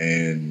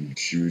 and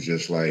she was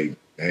just like,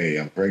 "Hey,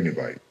 I'm pregnant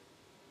by you."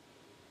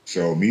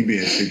 So me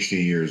being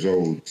 16 years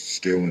old,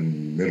 still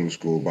in middle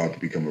school, about to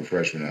become a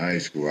freshman in high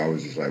school, I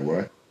was just like,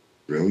 "What?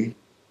 Really?"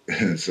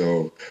 And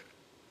so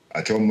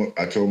I told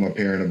my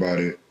parent about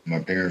it. My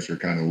parents were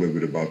kind of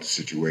livid about the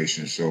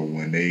situation. So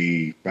when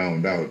they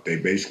found out, they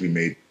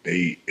basically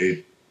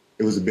it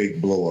was a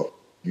big blow up,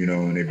 you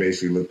know, and they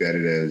basically looked at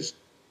it as,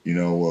 you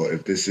know, well,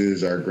 if this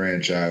is our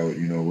grandchild,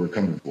 you know, we're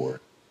coming for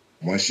it.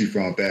 Once she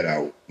found that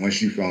out,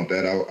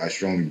 I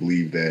strongly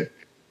believe that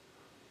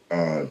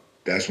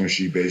that's when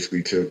she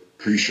basically took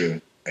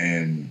Prisha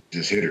and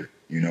just hit her,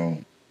 you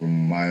know.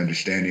 From my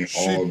understanding,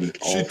 all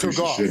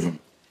Prisha's siblings.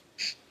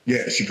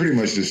 Yeah, she pretty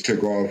much just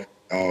took off.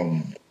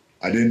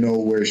 I didn't know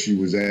where she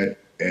was at,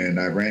 and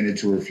I ran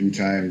into her a few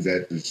times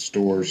at the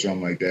store or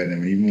something like that.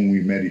 And even when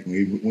we met,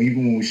 even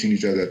when we seen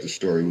each other at the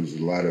store, it was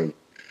a lot of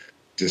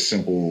just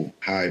simple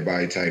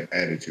hi-bye type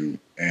attitude.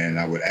 And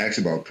I would ask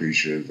about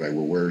Prisha, like,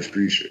 well, where's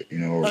Prisha? You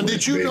know. And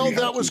did you know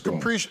that was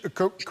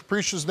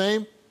Capricia's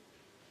name?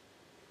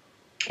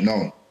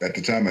 No, at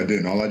the time I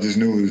didn't. All I just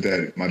knew was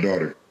that my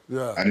daughter.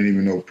 Yeah. I didn't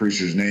even know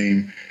Priscia's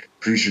name.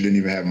 Priscia didn't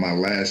even have my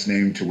last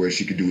name to where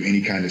she could do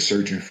any kind of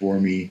searching for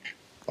me.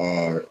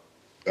 The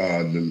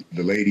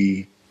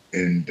lady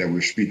that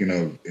we're speaking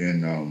of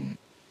in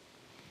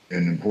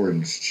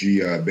importance,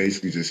 she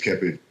basically just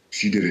kept it.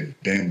 She did a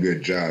damn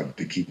good job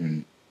to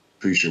keeping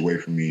Priscia away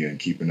from me and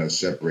keeping us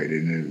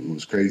separated. And it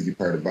was crazy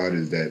part about it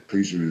is that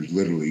Priscia was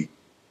literally,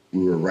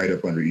 we were right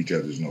up under each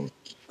other's noses.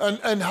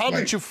 And how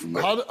did you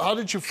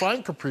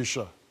find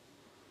Capricia?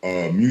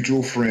 A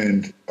mutual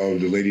friend of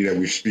the lady that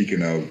we're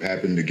speaking of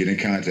happened to get in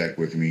contact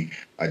with me.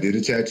 I did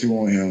a tattoo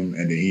on him,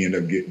 and then he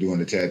ended up doing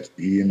the tattoo.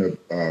 He ended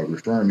up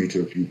referring me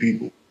to a few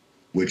people,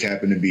 which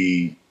happened to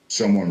be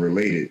someone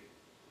related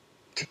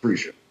to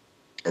Priscia,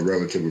 a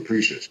relative of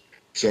Priscia's.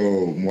 So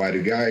why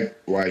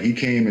he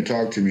came and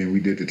talked to me and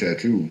we did the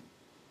tattoo,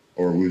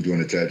 or we was doing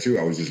the tattoo,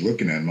 I was just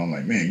looking at him. I'm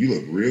like, man, you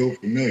look real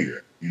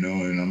familiar, you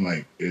know? And I'm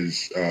like,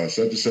 is such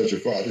and such a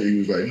father? He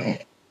was like, no,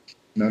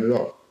 not at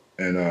all.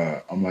 And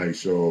I'm like,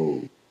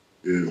 so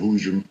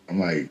I'm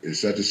like,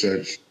 is such and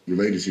such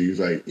related to you? He was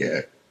like,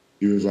 yeah.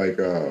 He was like,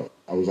 I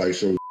was like,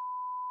 so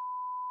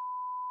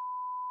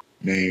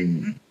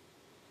name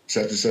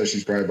such and such,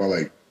 she's probably about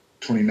like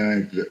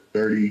 29,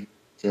 30,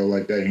 so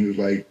like that. And he was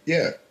like,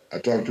 yeah, I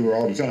talk to her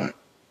all the time.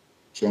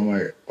 So I'm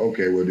like,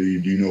 okay, well, do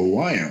you know who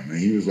I am? And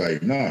he was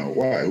like, no,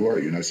 why? Who are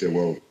you? And I said,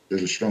 well,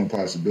 there's a strong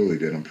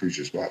possibility that I'm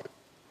Priscia's father.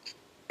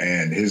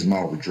 And his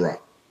mouth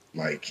dropped.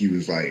 Like, he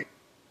was like,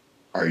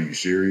 are you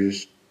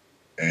serious?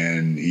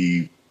 And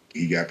he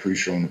he got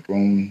Preacher on the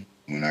phone.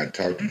 When I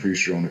talked to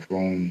Preacher on the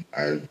phone,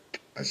 I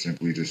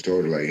simply just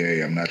told her, like,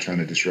 hey, I'm not trying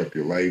to disrupt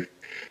your life.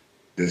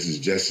 This is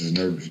just as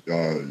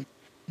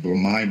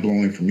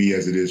mind-blowing for me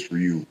as it is for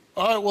you.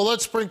 All right, well,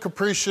 let's bring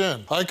Capricia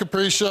in. Hi,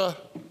 Capricia.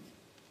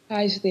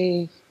 Hi,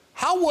 Steve.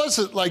 How was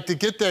it like to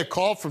get that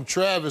call from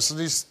Travis and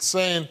he's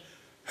saying,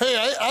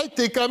 hey, I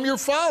think I'm your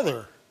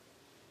father?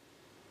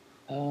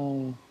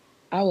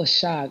 I was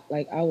shocked.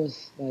 Like, I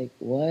was like,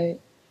 what?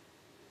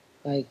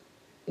 Like,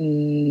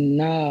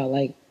 nah,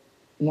 like,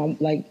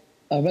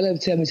 a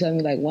relative telling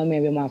me, like, one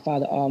man been my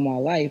father all my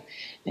life.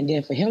 And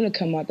then for him to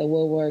come out the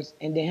woodworks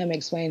and then him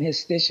explain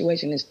his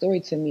situation, his story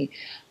to me,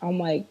 I'm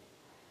like,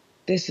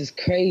 this is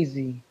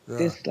crazy. Yeah.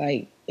 This,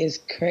 like, is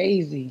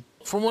crazy.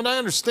 From what I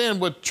understand,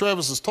 what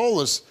Travis has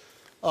told us,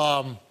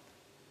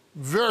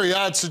 very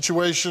odd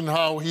situation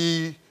how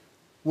he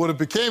would have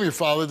became your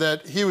father,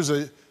 that he was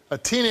a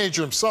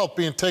teenager himself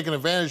being taken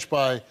advantage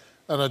by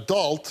an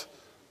adult,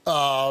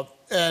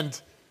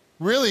 and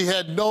really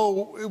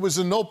was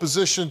in no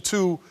position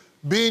to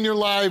be in your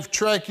life,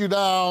 track you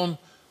down,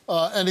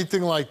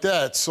 anything like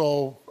that.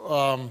 So,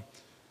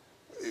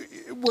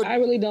 I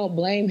really don't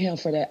blame him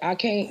for that. I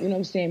can't, you know what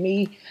I'm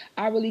saying?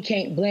 I really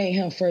can't blame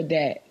him for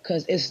that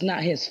because it's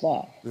not his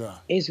fault. Yeah.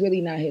 It's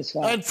really not his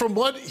fault. And from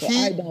what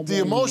the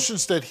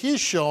emotions that he's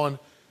showing,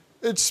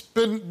 it's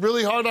been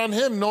really hard on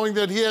him knowing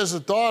that he has a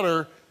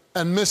daughter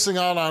and missing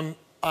out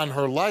on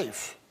her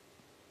life.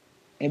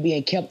 And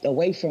being kept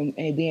away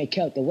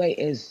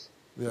is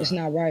it's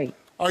not right.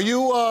 Are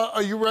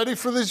you ready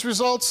for these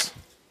results?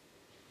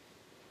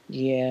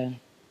 Yeah.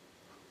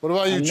 What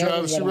about you,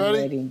 Travis? You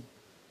ready?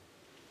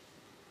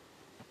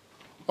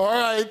 All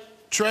right.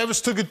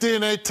 Travis took a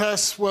DNA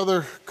test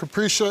whether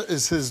Capricia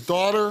is his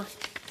daughter.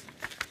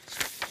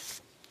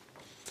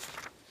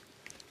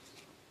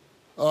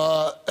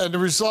 And the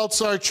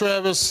results are,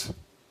 Travis,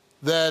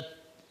 that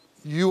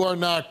you are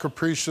not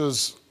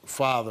Capricia's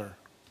father.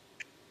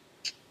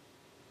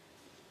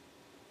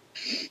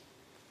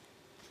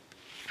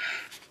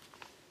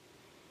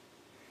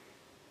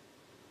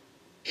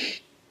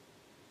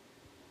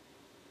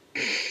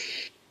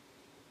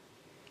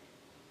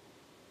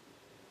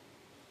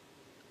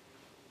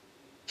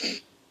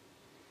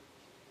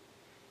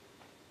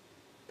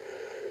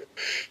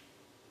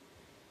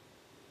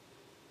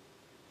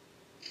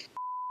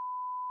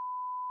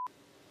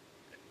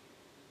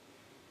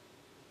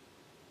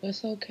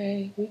 That's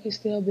okay. We can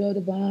still build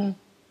a bond.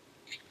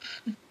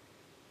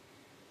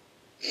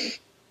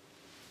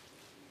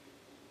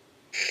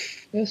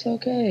 It's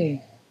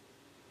okay.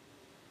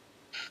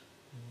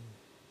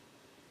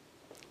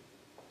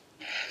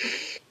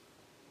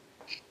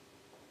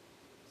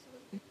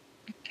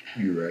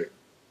 You're right.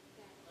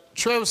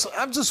 Travis,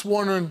 I'm just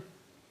wondering,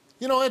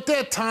 you know, at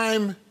that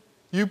time,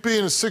 you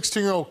being a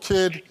 16-year-old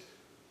kid,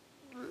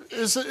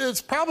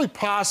 it's probably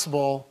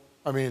possible,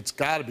 I mean, it's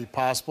got to be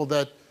possible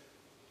that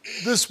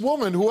this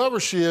woman, whoever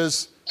she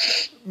is,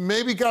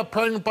 maybe got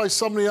pregnant by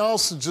somebody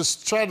else and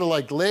just tried to,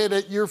 like, lay it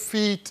at your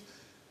feet.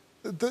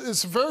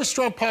 It's a very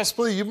strong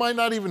possibility you might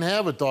not even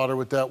have a daughter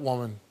with that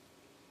woman.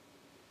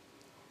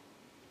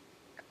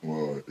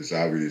 Well, it's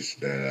obvious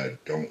that I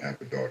don't have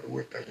a daughter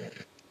with that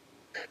woman.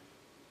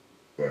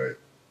 But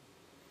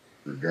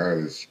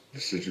regardless,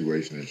 the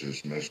situation is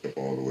just messed up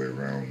all the way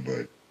around.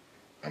 But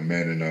I'm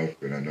man enough,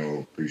 and I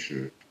know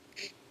Capricia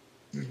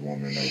is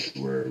woman enough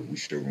to where we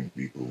still gonna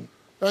be cool.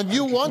 And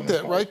you want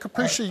that, right,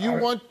 Capricia? You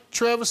want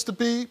Travis to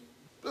be,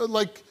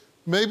 like,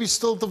 maybe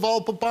still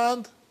develop a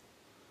bond?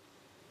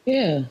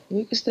 Yeah,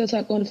 we can still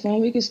talk on the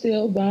phone. We can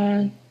still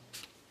bond.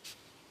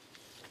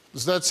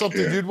 Is that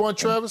something you'd want,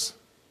 Travis?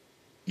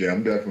 Yeah,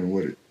 I'm definitely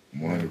with it.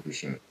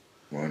 100%.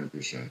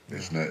 100%.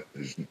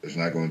 It's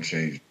not going to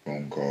change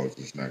phone calls.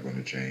 It's not going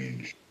to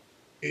change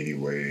any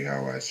way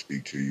how I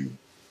speak to you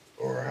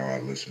or how I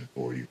listen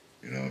for you.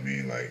 You know what I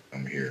mean? Like,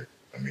 I'm here.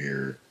 I'm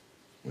here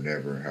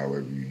whenever,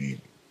 however you need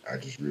me. I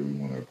just really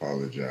want to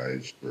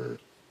apologize for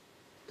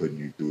putting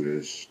you through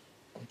this.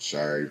 I'm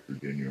sorry for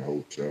getting your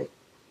hopes up.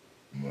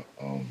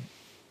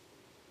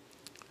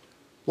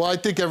 Well, I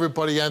think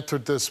everybody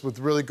entered this with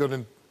really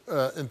good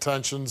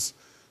intentions.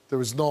 There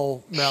was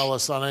no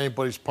malice on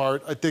anybody's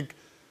part. I think,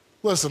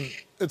 listen,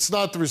 it's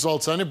not the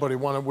results anybody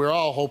wanted. We're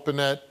all hoping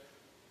that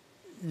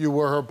you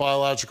were her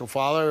biological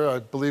father. I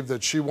believe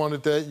that she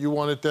wanted that, you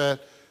wanted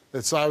that.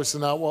 It's obviously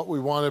not what we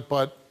wanted,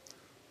 but,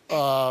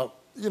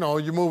 you know,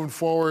 you're moving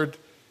forward.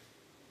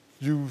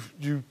 You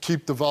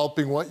keep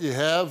developing what you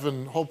have,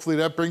 and hopefully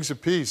that brings you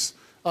peace.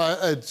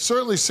 It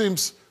certainly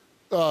seems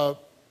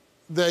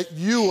that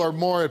you are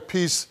more at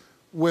peace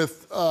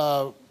with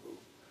where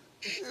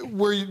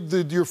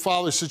your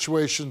father's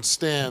situation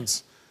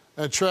stands.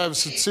 And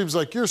Travis, it seems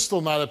like you're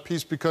still not at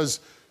peace because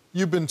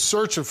you've been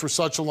searching for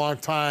such a long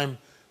time,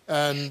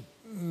 and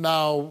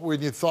now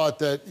when you thought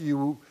that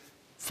you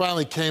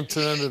finally came to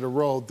the end of the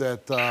road,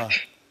 that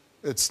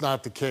it's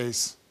not the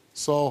case.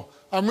 So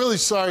I'm really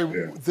sorry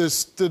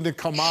this didn't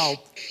come out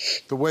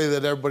the way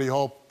that everybody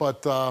hoped,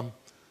 but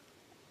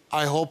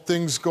I hope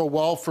things go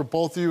well for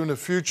both of you in the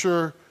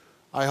future.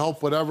 I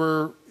hope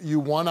whatever you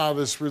want out of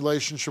this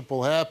relationship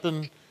will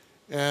happen.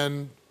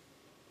 And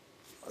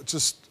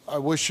I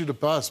wish you the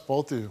best,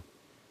 both of you.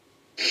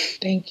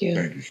 Thank you.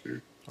 Thank you,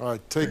 Steve. All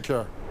right, take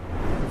care.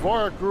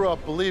 Devora grew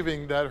up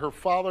believing that her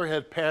father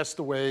had passed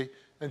away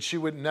and she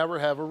would never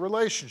have a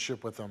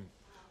relationship with him.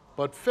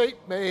 But fate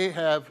may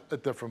have a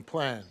different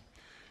plan.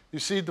 You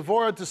see,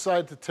 Devora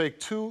decided to take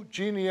 2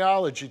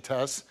 genealogy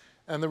tests,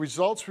 and the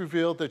results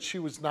revealed that she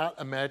was not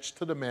a match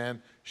to the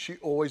man she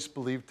always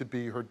believed to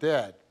be her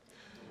dad.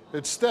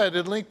 Instead,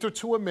 it linked her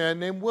to a man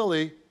named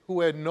Willie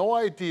who had no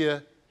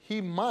idea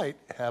he might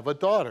have a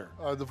daughter.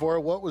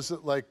 Devora, what was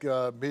it like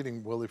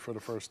meeting Willie for the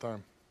first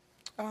time?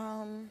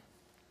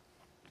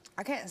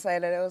 I can't say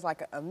that it was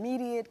like an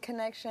immediate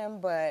connection,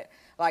 but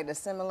like the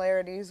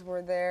similarities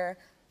were there.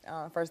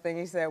 First thing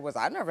he said was,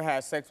 "I never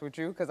had sex with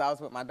you," because I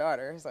was with my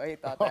daughter. So he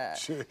thought that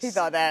he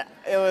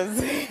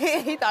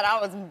thought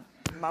I was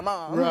my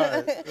mom.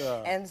 Right.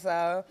 Yeah. And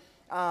so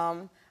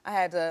I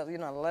had to,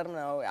 let him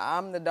know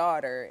I'm the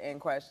daughter in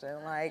question,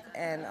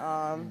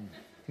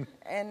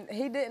 and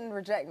he didn't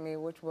reject me,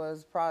 which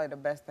was probably the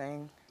best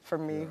thing for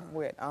me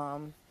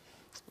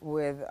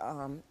with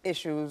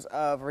issues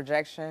of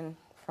rejection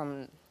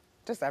from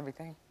just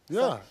everything.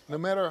 Yeah, no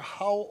matter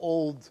how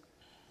old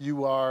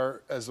you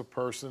are as a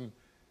person,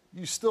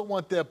 you still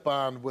want that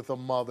bond with a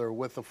mother,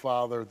 with a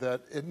father,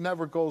 that it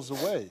never goes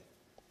away.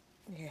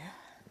 Yeah.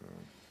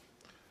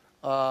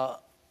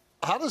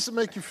 How does it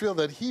make you feel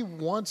that he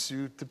wants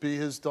you to be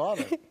his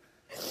daughter?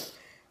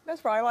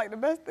 That's probably like the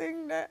best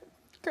thing that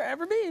could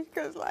ever be,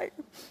 because I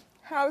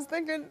was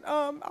thinking,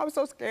 I was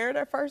so scared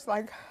at first,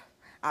 I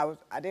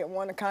didn't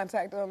want to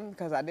contact him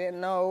because I didn't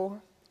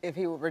know if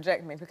he would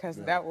reject me, because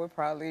that would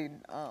probably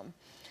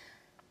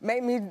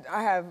make me,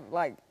 I have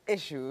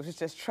issues,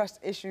 just trust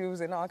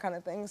issues and all kind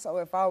of things. So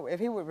if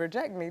he would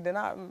reject me, then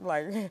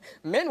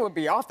men would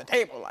be off the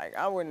table.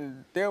 I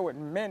wouldn't deal with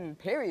men,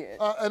 period.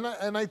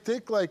 And I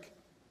think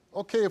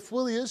okay, if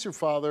Willie is your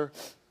father,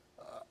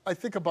 I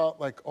think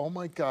about oh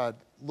my God,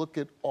 look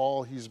at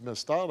all he's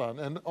missed out on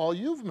and all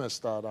you've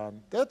missed out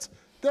on. That's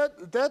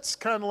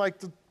kind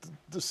of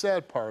the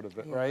sad part of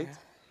it, right?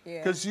 Yeah.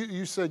 Because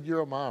you said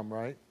you're a mom,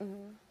 right?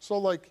 Mm-hmm.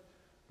 So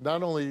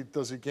not only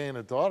does he gain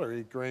a daughter,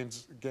 he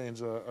gains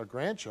a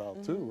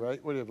grandchild too,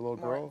 right? What do you have, a little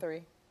girl?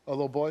 3. A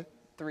little boy?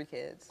 3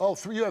 kids. Oh,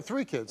 3, you have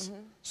 3 kids.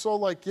 Mm-hmm.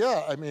 So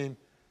yeah, I mean,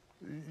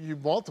 you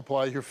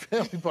multiply your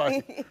family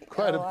by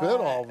quite a bit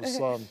all of a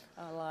sudden.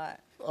 A lot.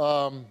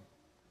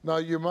 Now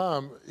your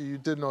mom, you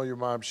did know your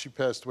mom, she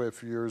passed away a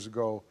few years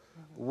ago.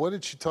 Mm-hmm. What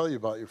did she tell you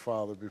about your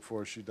father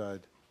before she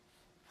died?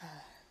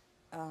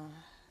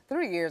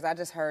 3 years, I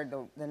just heard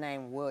the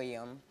name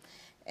William,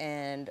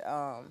 and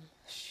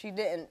she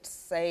didn't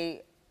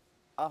say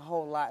a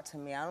whole lot to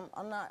me.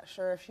 I'm not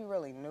sure if she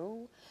really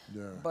knew,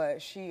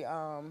 but she,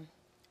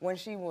 when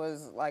she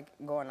was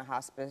going to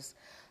hospice,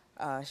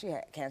 she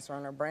had cancer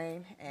on her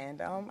brain,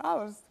 and I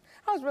was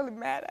really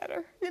mad at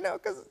her,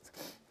 because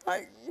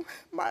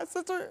my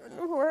sister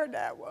knew who her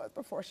dad was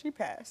before she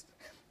passed,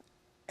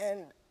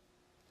 and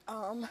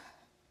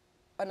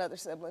another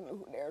sibling knew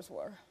who theirs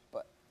were,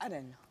 but I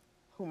didn't know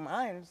who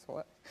mine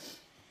was.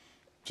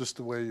 Just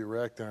the way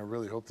you're acting, I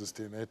really hope this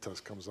DNA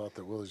test comes out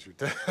that Willie's your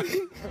dad.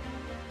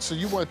 So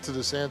you went to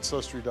this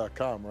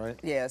Ancestry.com, right?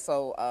 Yeah,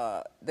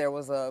 so there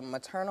was a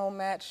maternal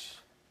match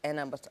and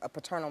a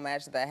paternal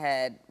match that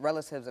had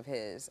relatives of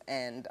his,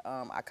 and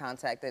I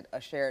contacted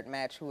a shared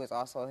match who is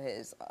also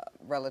his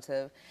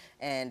relative,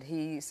 and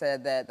he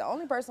said that the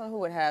only person who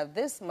would have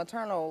this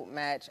maternal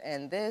match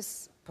and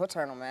this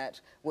paternal match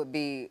would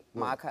be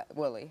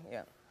Willie.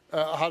 Yeah.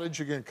 How did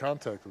you get in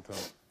contact with him?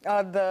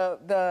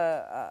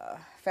 The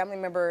family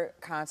member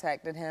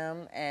contacted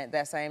him, and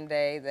that same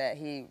day that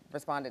he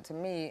responded to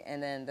me,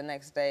 and then the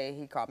next day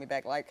he called me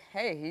back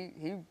hey,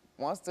 he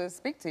wants to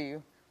speak to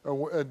you.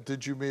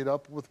 Did you meet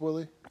up with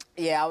Willie?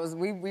 Yeah,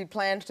 we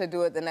planned to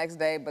do it the next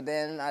day, but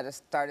then I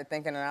just started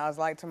thinking, and I was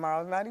like,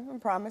 tomorrow's not even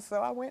promised,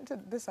 so I went to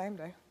the same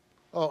day.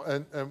 Oh,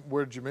 and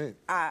where did you meet?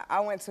 I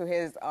went to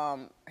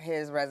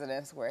his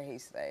residence where he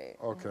stayed.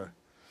 Okay.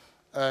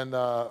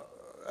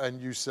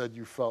 And you said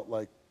you felt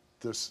like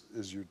this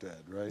is your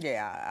dad, right?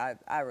 Yeah,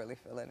 I really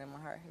feel it in my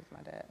heart. He's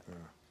my dad. Yeah.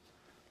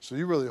 So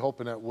you're really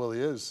hoping that Willie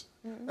is.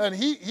 Mm-hmm. And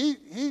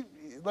he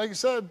like I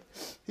said,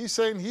 he's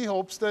saying he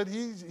hopes that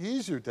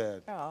he's your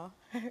dad. Oh.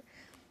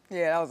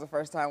 Yeah, that was the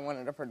first time one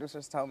of the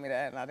producers told me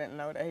that, and I didn't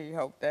know that he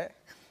hoped that.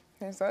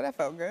 And so that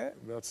felt good.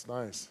 That's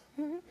nice.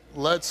 Mm-hmm.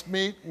 Let's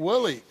meet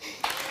Willie.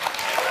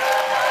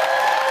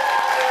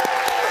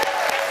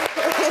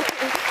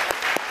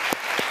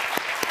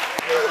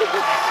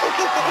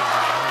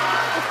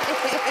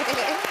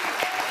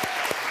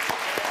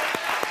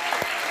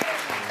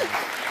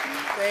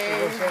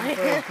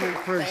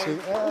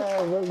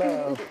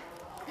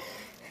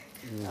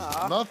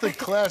 Nothing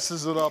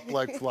classes it up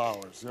like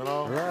flowers, you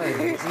know?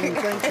 Right.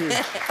 Thank you.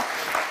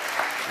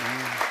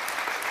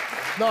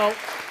 Now,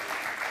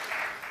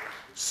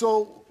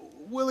 so,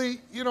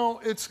 Willie,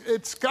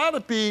 it's got to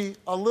be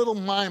a little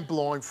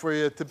mind-blowing for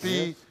you to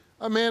be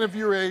a man of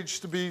your age,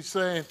 to be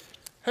saying,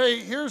 hey,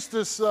 here's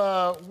this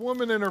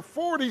woman in her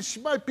 40s. She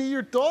might be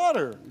your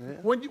daughter. Yeah.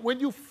 When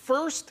you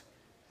first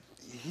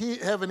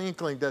have an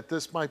inkling that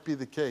this might be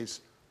the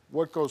case,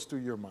 what goes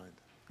through your mind?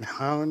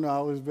 I don't know. I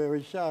was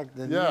very shocked.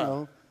 And, Yeah. you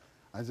know,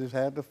 I just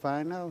had to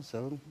find out.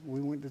 So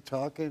we went to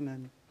talking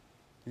and,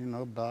 you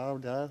know, blah,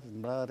 blah,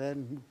 and blah, that.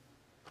 And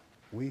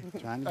we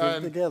trying to get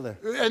it together.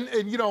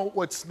 And you know,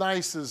 what's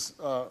nice is,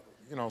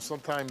 you know,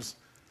 sometimes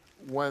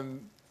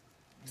when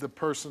the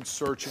person's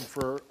searching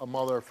for a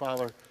mother or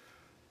father,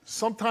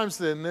 sometimes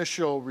the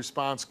initial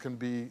response can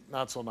be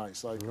not so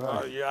nice. Like,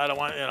 yeah, I don't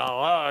want, you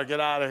know, get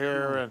out of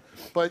here. And,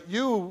 but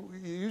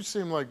you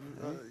seem like,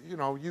 you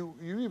know, you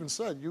even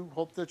said you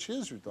hope that she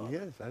is your daughter.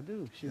 Yes, I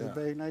do. She's a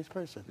very nice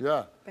person.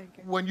 Yeah. Thank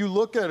you. When you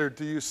look at her,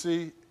 do you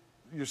see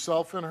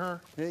yourself in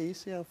her? Yeah, you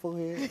see her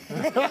forehead?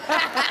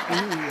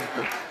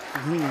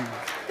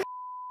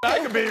 I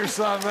could be your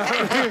son, man.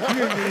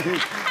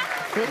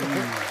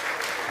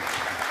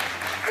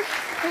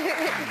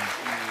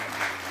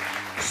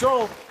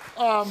 So,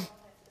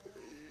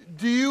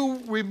 do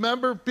you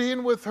remember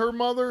being with her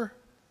mother?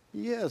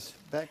 Yes,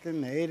 back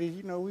in the 80s,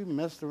 you know, we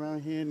messed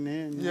around here and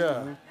there. And,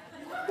 Yeah.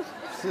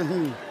 You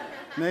know.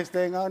 Next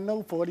thing I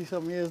know,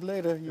 40-something years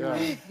later, you know.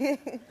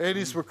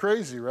 80s were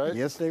crazy, right?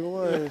 Yes, they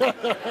were.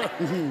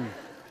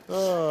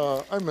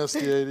 I miss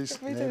the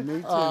 80s. Me too.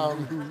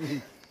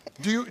 Me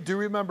too. Do you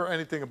remember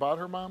anything about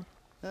her mom?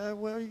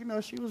 Well, you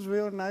know, she was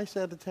real nice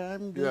at the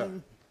time. Yeah.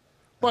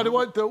 But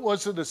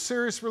was it a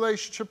serious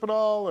relationship at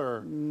all,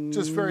 or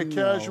just very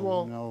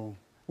casual? No.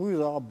 We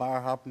was all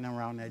bar hopping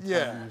around that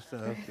time and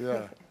stuff.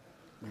 Yeah.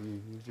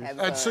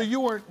 And so you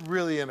weren't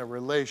really in a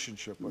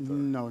relationship with her?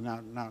 No,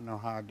 not no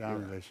hard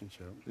down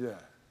relationship. Yeah.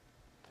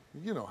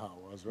 You know how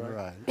it was,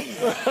 right?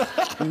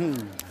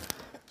 Right.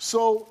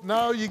 So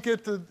now you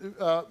get to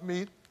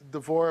meet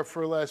Devora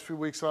for the last few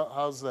weeks.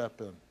 How's that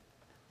been?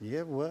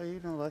 Yeah, well,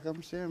 you know, like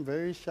I'm saying,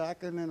 very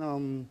shocking.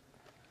 And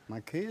my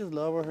kids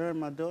love her and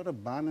my daughter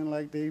bonding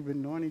like they've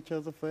been knowing each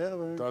other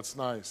forever. That's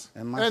nice.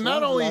 And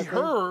not only like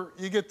her,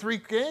 you get 3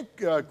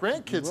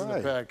 grandkids in the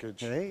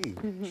package. Hey.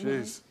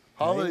 Jeez.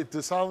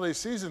 This holiday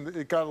season,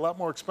 it got a lot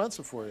more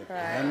expensive for you.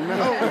 Right. I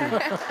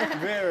know.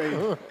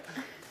 Very.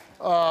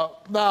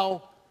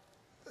 Now,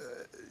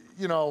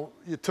 you know,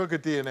 you took a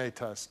DNA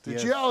test. The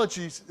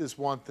geology is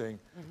one thing,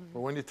 but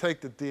when you take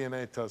the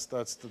DNA test,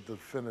 that's the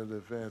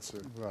definitive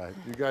answer. Right.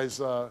 You guys,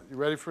 you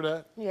ready for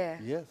that? Yeah.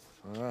 Yes.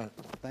 All right.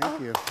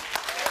 Thank you.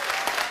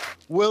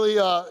 Willie,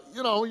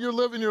 you know, you're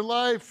living your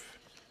life.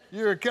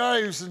 You're a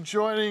guy who's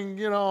enjoying,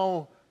 you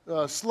know,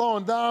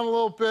 slowing down a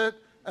little bit,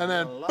 and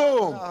then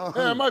boom,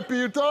 hey, I might be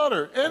your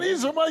daughter. And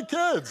these are my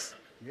kids.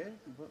 Yeah.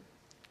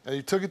 And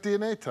you took a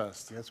DNA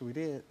test. Yes, we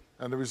did.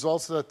 And the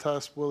results of that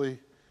test, Willie,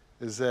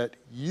 is that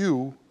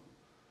you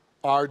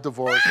are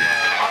divorced.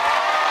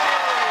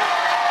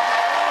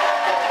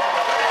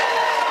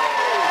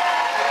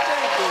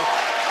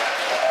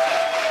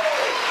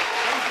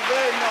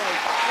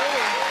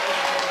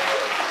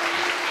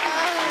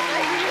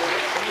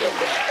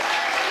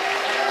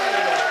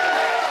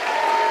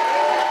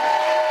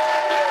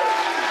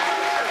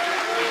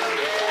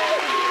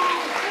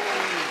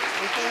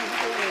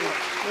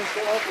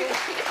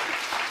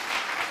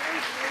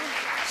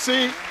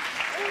 See,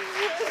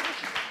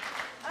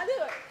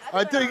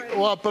 I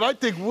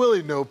think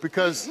Willie knew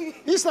because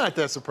he's not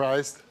that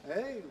surprised.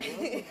 Hey,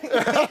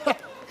 yeah.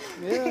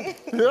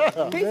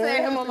 He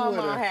said him and my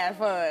mom had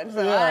fun, so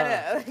I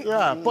know.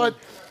 Yeah,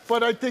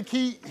 but I think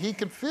he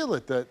can feel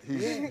it that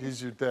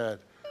he's your dad.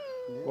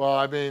 Well,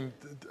 I mean,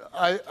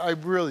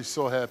 I'm really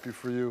so happy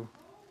for you.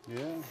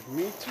 Yeah,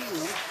 me too.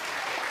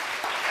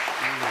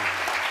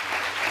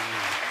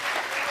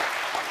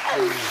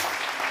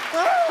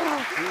 We're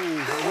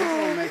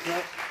gonna make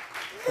up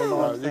for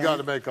lost time. You got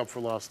to make up for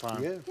lost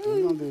time. Yeah,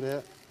 we're gonna do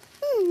that.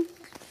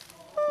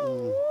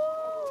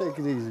 Take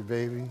it easy,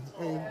 baby.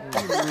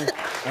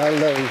 I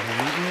love you.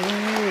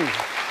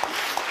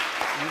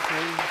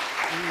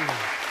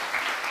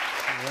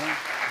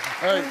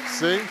 Hey,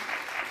 see?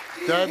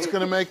 Dad's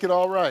going to make it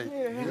all right.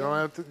 You don't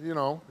have to, you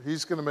know,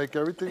 he's going to make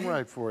everything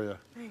right for you.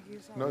 Thank you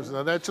so much.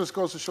 Now, that just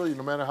goes to show you,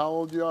 no matter how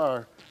old you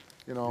are,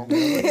 you know,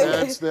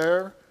 Dad's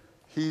there.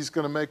 He's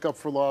going to make up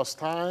for lost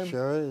time.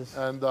 Sure is.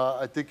 And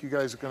I think you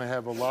guys are going to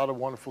have a lot of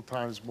wonderful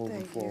times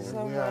moving forward. Thank you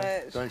so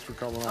much. Thanks for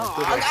coming on.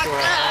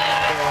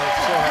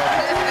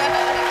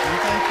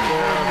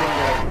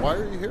 Why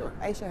are you here?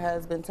 Aisha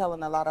has been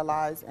telling a lot of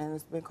lies, and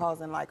it's been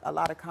causing like a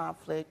lot of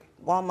conflict.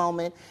 One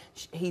moment,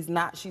 she's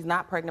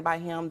not pregnant by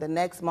him. The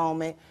next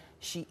moment,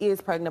 she is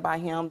pregnant by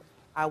him.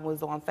 I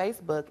was on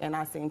Facebook, and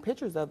I seen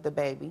pictures of the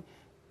baby,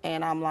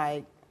 and I'm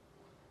like,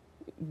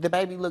 the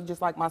baby looked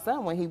just like my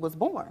son when he was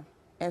born.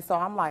 And so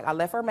I'm like, I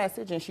left her a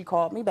message, and she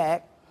called me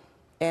back,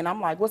 and I'm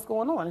like, what's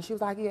going on? And she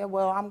was like, yeah,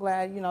 well, I'm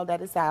glad, you know,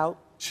 that it's out.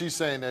 She's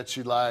saying that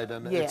she lied,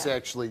 and it's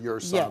actually your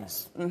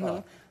son's. Yes. Mm-hmm.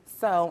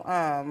 So,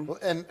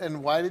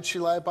 and why did she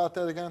lie about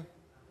that again?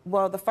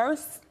 Well, the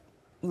first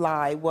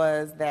lie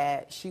was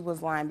that she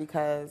was lying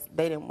because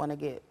they didn't want to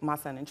get my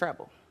son in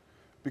trouble.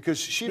 Because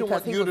she didn't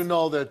want you to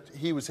know that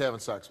he was having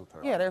sex with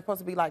her. Yeah, they're supposed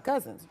to be like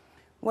cousins.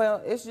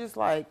 Well, it's just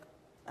like,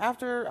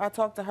 after I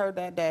talked to her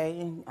that day,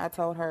 and I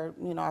told her,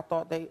 you know, I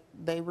thought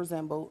they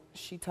resembled.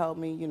 She told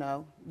me, you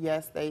know,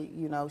 yes,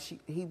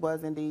 he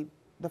was indeed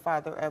the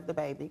father of the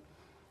baby.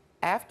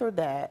 After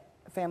that,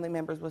 family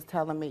members was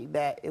telling me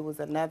that it was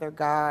another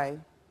guy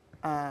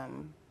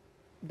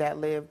that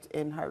lived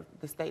in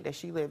the state that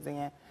she lives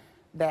in,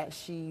 that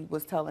she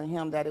was telling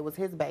him that it was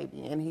his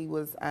baby, and he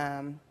was,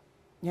 him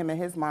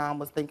and his mom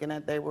was thinking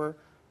that they were,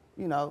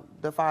 you know,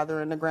 the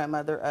father and the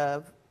grandmother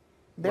of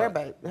her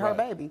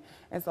baby.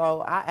 And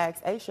so I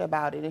asked Aisha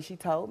about it, and she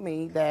told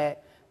me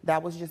that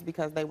that was just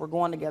because they were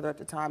going together at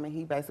the time, and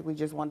he basically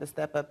just wanted to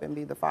step up and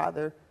be the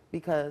father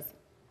because,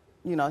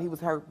 you know, he was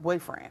her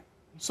boyfriend.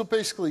 So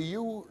basically,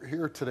 you are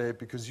here today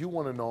because you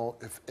want to know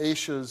if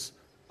Aisha's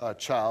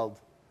child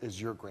is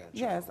your grandchild.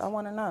 Yes, I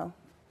want to know.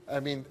 I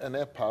mean, and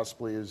that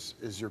possibly is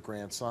your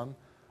grandson.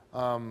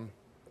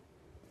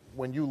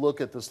 When you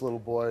look at this little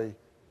boy,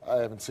 I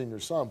haven't seen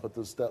your son, but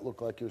does that look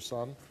like your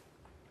son?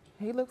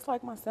 He looks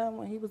like my son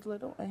when he was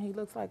little, and he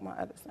looks like my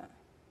other son.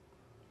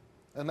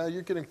 And now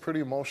you're getting pretty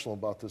emotional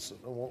about this.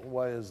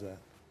 Why is that?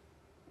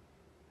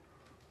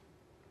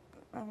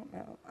 I don't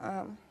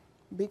know.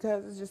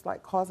 Because it's just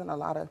like causing a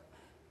lot of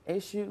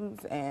issues,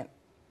 and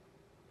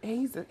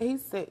he's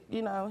sick.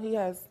 You know, he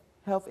has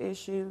health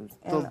issues.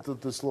 And,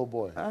 this little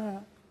boy.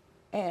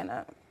 And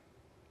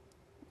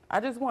I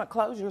just want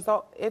closure.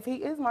 So if he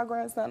is my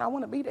grandson, I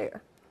want to be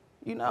there.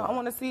 You know, I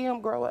want to see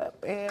him grow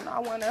up, and I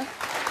want to.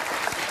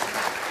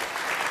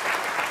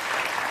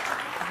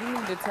 You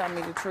need to tell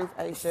me the truth,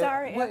 Aisha.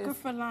 Sorry, Edgar,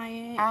 for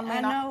lying.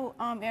 I know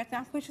everything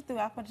I put you through,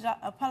 I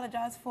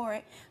apologize for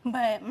it,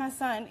 but my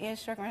son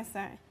is your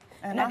grandson.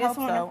 And I hope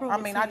so. I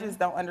mean, I just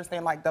don't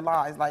understand, like, the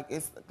lies. Like,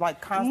 it's, like,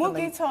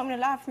 constantly. Mookie told me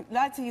to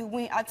lie to you.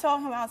 When I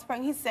told him I was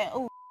pregnant, he said,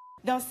 oh,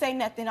 don't say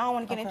nothing. I don't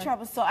want to get in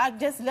trouble. So I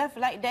just left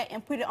it like that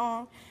and put it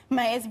on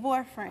my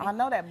ex-boyfriend. I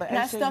know that, but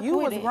Aisha, you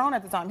was grown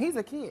at the time. He's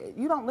a kid.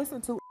 You don't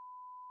listen to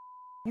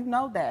you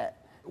know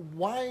that.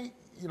 Why,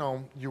 you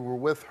know, you were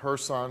with her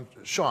son,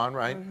 Sean,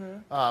 right?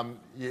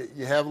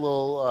 You have a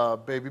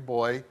little baby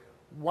boy.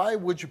 Why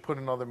would you put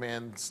another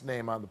man's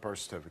name on the birth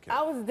certificate?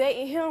 I was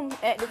dating him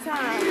at the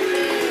time.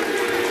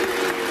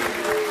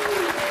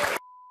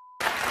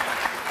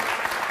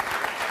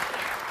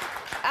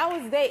 I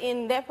was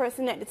dating that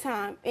person at the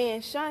time,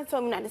 and Sean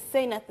told me not to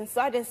say nothing,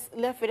 so I just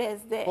left it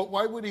as that. But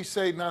why would he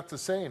say not to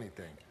say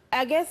anything?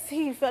 I guess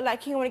he felt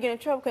like he didn't want to get in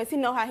trouble because he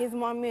know how his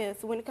mom is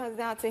when it comes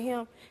down to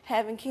him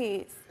having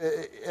kids.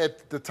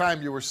 At the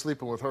time you were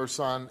sleeping with her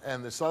son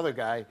and this other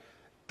guy,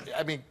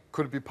 I mean,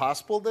 could it be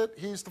possible that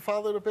he's the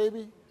father of the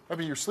baby? I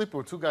mean, you're sleeping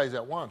with two guys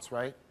at once,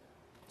 right?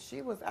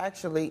 She was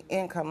actually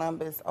in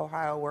Columbus,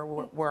 Ohio,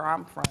 where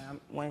I'm from,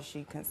 when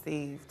she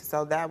conceived.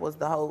 So that was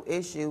the whole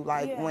issue.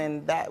 Like,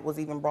 when that was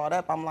even brought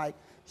up, I'm like,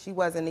 she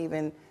wasn't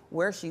even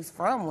where she's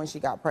from when she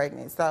got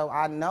pregnant. So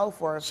I know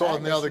for a fact. So,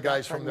 and the other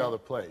guy's from the other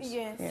place?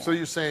 Yes. Yeah. So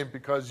you're saying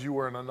because you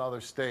were in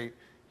another state,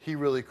 he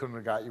really couldn't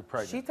have got you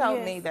pregnant? She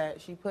told me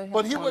that she put him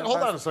But he on went, the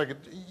hold birth on a second.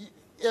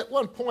 At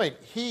one point,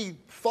 he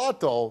thought,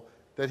 though,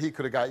 that he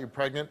could have got you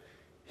pregnant.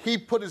 He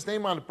put his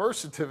name on the birth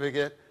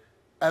certificate,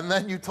 and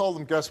then you told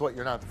him, guess what,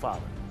 you're not the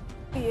father.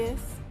 Yes.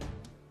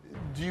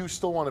 Do you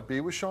still want to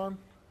be with Sean?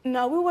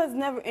 No, we was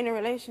never in a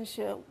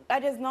relationship. I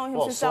just known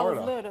him since I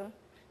was little.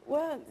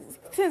 Well,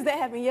 since that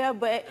happened, yeah,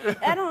 but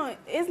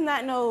it's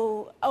not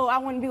no, oh, I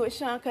want to be with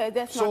Sean because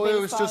that's my baby's So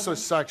it was just father. a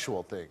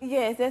sexual thing?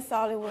 Yes, that's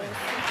all it was.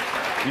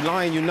 You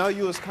lying. You know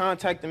you was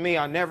contacting me.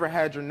 I never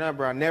had your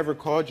number. I never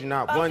called you,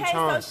 not one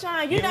time. Okay, so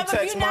Sean, you never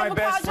text my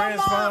best called your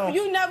friend's mom. phone.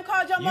 You never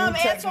called your mom and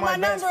asked for my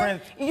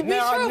number. You be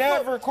truthful. I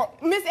never called.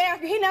 Miss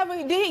Erica, he never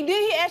did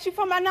he ask you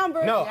for my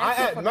number? No,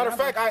 matter of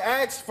fact, I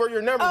asked for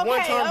your number one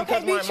time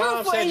because my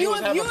mom said you was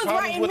having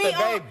problems with the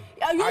baby.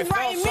 I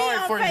felt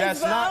sorry for you.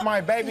 That's not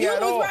my baby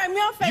at all.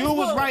 You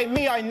was writing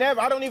me. I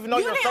don't even know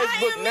your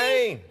Facebook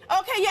name.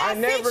 Okay, yeah, I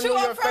never knew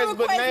your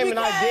Facebook name and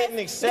I didn't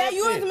accept it.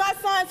 You was my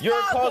son's father.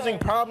 You're causing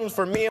problems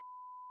for me.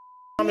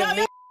 No,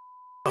 you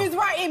was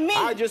writing me.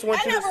 I just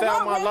want you to stay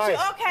out my life.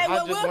 Okay,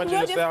 well, we'll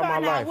just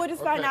find out. We'll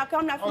just find out.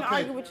 I'm not going to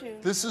argue with you.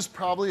 This is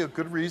probably a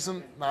good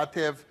reason not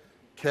to have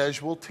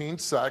casual teen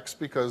sex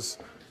because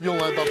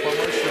you'll end up on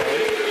my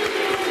show.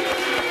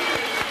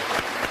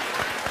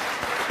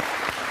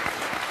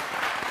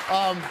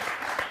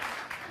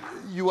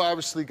 You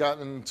obviously got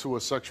into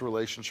a sexual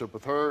relationship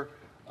with her.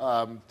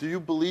 Do you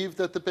believe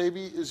that the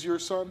baby is your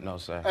son? No,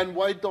 sir. And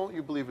why don't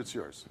you believe it's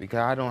yours? Because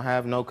I don't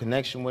have no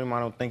connection with him. I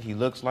don't think he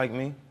looks like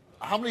me.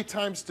 How many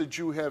times did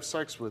you have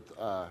sex with?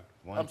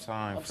 One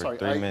time I'm for sorry,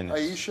 3 minutes.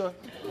 Aisha?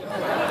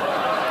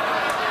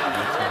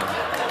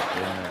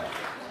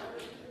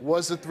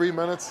 Was it 3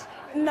 minutes?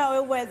 No,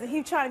 it wasn't.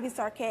 He was trying to be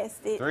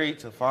sarcastic. 3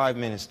 to 5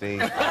 minutes, Steve.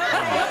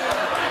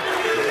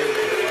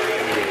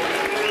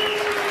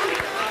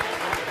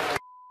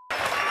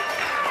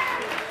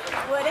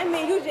 Well, that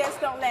means you just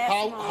don't last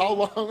long. How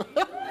long?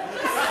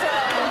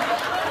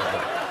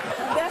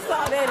 That's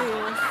all that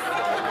is.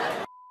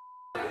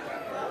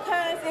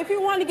 Because if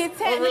you want to get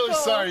technical... I'm really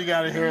sorry you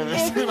got to hear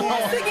this. If you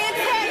want to get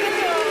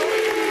technical,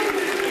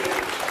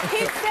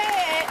 he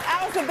said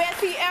the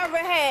best he ever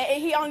had,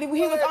 and he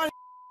was only.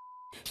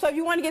 So if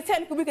you want to get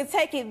technical, we can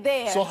take it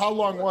there. So how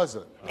long was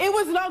it? It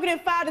was longer than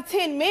 5 to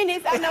 10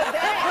 minutes. I know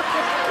that.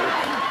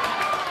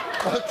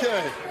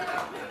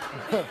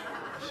 Okay.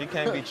 She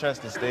can't be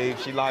trusted, Steve.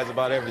 She lies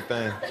about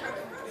everything.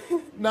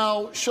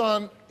 Now,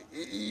 Sean,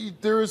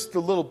 there's the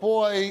little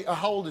boy.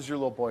 How old is your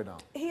little boy now?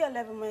 He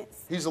 11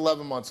 months. He's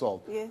 11 months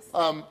old. Yes.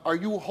 Are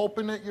you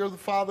hoping that you're the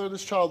father of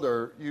this child,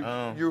 or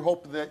you're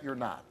hoping that you're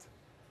not?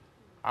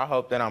 I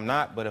hope that I'm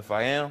not, but if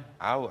I am,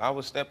 I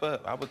would step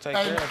up. I would take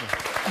care of him.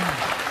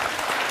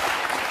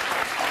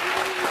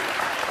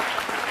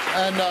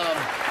 And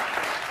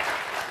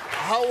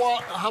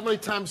how many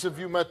times have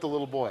you met the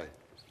little boy?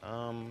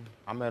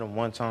 I met him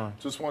one time.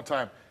 Just one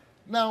time.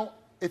 Now,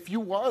 if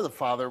you are the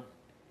father,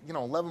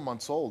 11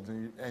 months old,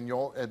 and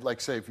you'll, like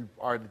say, if you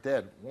are the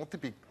dad, won't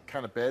it be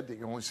kind of bad that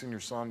you only seen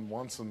your son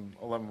once in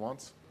 11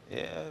 months?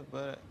 Yeah,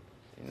 but,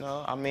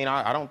 I mean,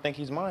 I don't think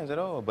he's mine at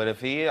all. But if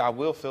he is, I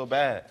will feel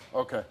bad.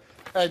 Okay.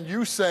 And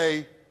you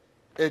say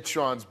it's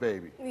Sean's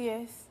baby?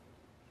 Yes.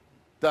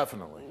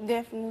 Definitely?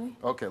 Definitely.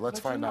 Okay, let's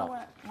find out.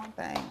 What? One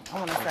thing I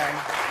want to say.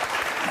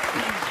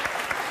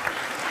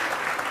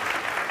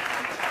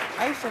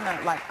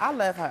 Aisha, I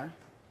love her.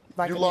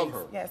 Like you a love niece.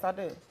 her? Yes, I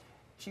do.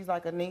 She's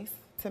like a niece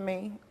to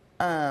me.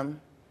 And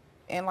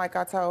like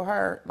I told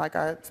her, like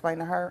I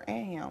explained to her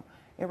and him,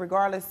 and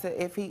regardless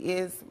to if he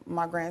is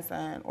my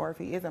grandson or if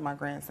he isn't my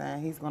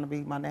grandson, he's going to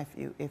be my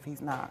nephew if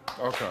he's not.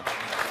 Okay.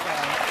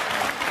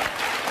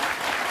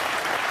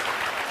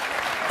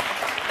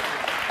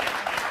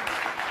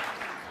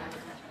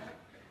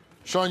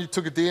 Sean, you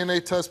took a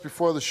DNA test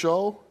before the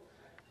show,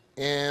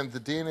 and the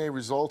DNA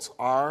results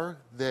are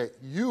that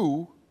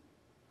you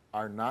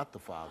are not the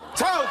father.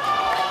 Told you!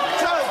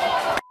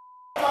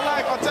 My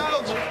life, I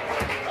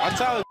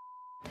told you.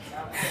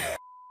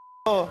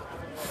 Oh,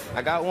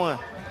 I got one.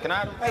 Can I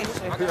have a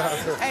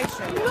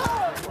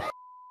Aisha.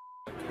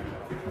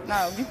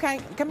 No, you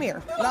can't. Come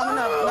here. No.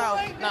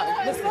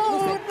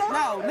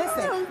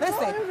 Listen.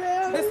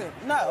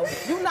 No,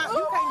 you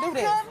can't do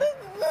this.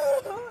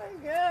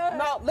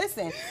 No,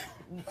 listen.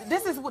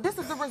 This is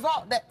the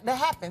result that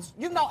happens.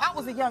 I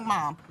was a young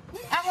mom.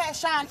 I had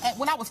Sean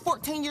when I was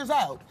 14 years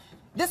old.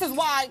 This is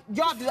why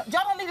y'all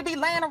don't need to be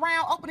laying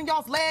around opening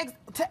y'all's legs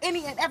to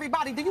any and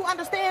everybody. Do you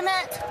understand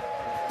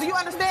that? Do you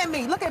understand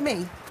me? Look at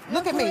me.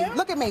 Look at me.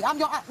 Look at me.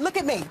 Look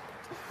at me.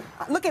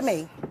 Look at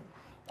me.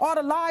 All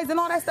the lies and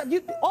all that stuff.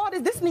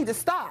 This need to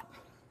stop.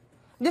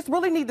 This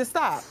really need to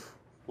stop.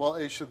 Well,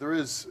 Aisha, there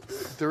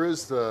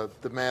is the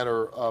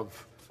matter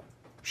of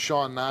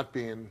Sean not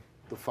being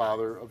the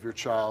father of your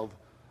child,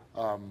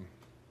 and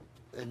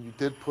you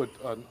did put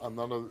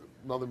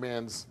another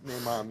man's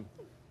name on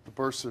the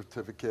birth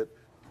certificate.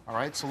 All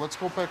right, so let's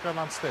go back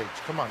on stage.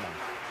 Come on now.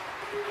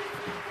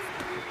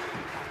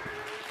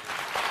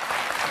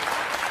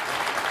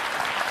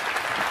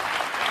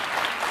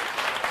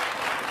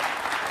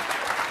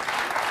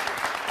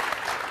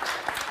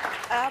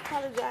 I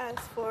apologize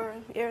for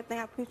everything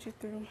I put you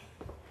through.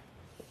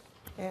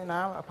 And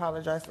I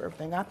apologize for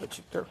everything I put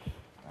you through.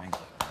 Thank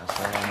you. That's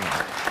all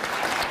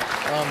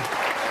I need.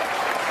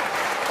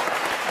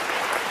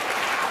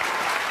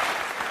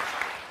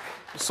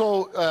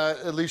 So,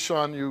 at least,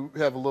 Sean, you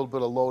have a little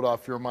bit of load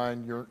off your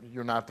mind.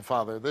 You're not the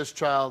father of this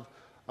child.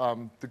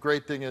 The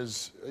great thing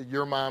is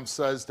your mom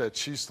says that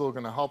she's still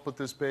going to help with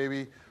this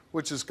baby,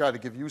 which has got to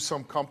give you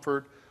some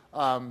comfort.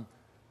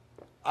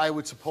 I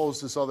would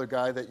suppose this other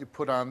guy that you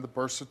put on the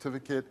birth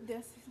certificate,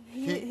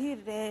 He the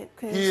dad.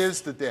 he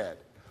is the dad.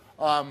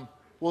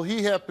 Well,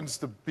 he happens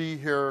to be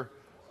here.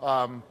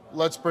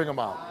 Let's bring him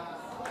out.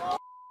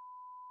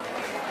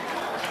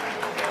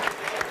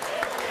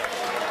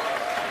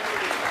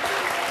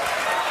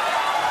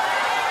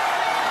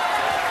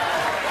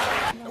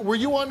 Were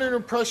you under the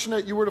impression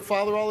that you were the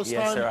father all this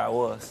time? Yes, sir, I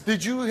was.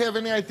 Did you have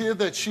any idea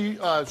that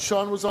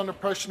Sean was under the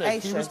impression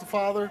that he was the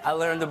father? I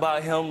learned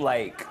about him,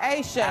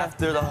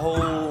 after the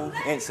whole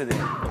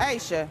incident.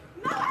 Aisha.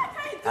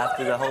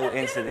 After the whole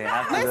incident.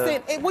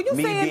 After were you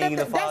me saying being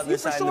that the father, for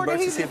signing sure the that birth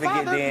he's the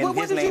certificate, father? then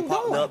his name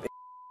popped up.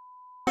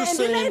 You're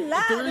saying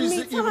there is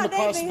even a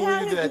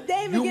possibility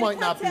that you might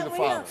not be the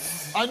father.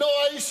 I know,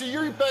 Aisha,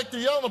 you're back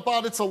there yelling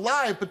about it's a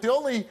lie, but the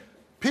only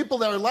people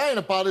that are lying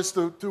about it is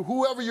to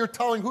whoever you're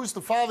telling who's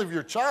the father of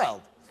your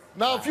child.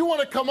 Now, if you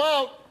want to come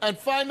out and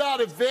find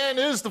out if Van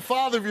is the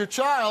father of your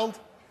child,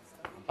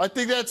 I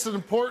think that's an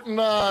important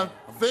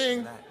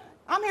thing.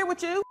 I'm here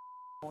with you.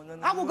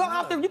 I will go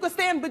out there. You can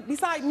stand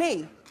beside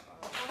me.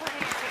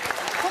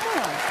 Come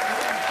on.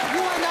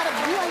 You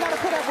ain't gotta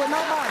put up with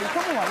nobody.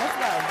 Come on, let's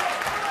go.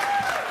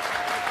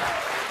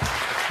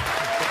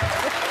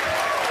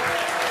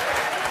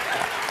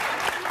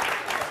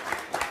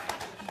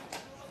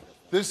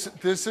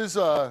 This is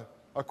a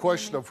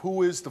question of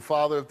who is the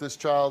father of this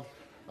child.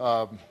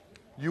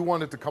 You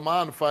wanted to come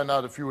on and find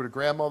out if you were the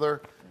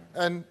grandmother.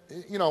 And,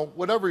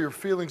 whatever your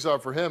feelings are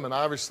for him, and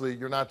obviously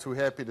you're not too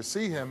happy to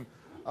see him,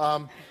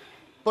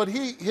 but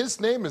his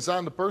name is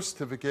on the birth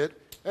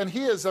certificate, and he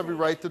has every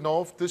right to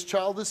know if this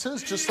child is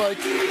his, just like...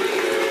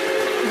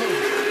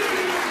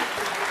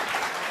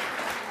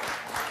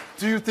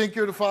 Do you think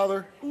you're the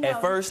father? No.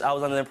 At first, I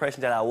was under the impression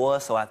that I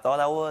was, so I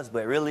thought I was,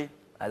 but really,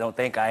 I don't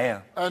think I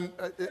am. And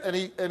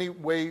any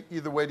way,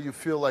 either way, do you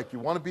feel like you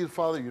want to be the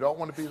father, you don't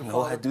want to be the father?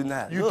 No, I do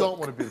not. You don't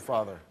want to be the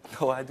father?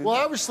 No, I do not. Well,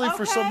 not. obviously,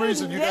 for some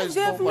reason, you guys That's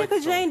good don't for me like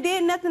because you ain't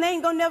did nothing. They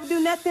ain't gonna never do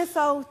nothing,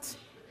 so.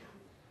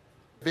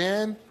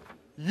 Van,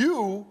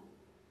 you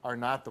are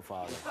not the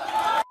father.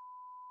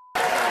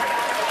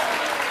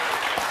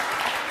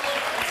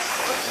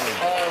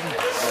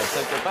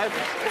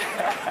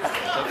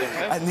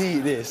 I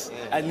need this.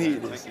 I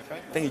need this.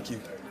 Thank you.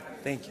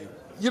 Thank you.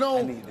 You know,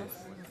 I need this.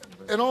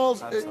 in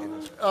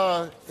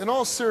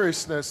all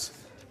seriousness,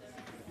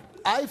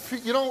 I feel,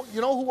 you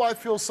know who I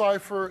feel sorry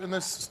for in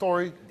this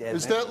story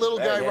is that little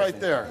guy right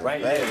there.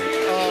 Right there.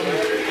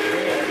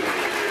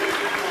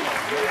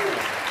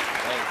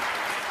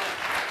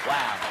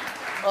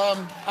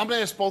 Wow. I'm going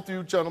to ask both of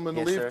you gentlemen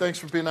to leave. Sir. Thanks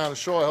for being on the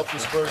show. I hope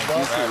this Spurs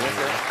ball.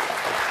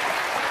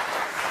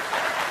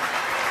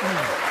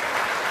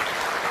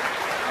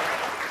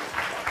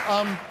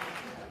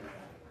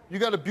 You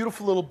got a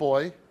beautiful little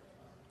boy.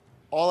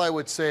 All I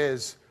would say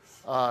is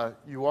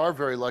you are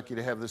very lucky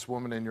to have this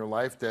woman in your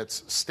life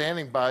that's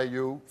standing by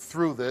you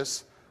through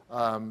this,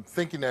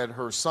 thinking that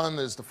her son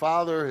is the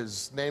father,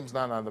 his name's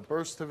not on the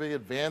birth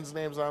certificate, Van's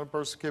name's not on the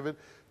birth certificate.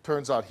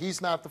 Turns out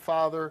he's not the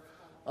father.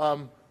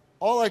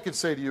 All I can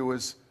say to you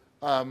is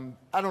I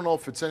don't know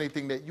if it's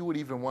anything that you would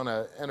even want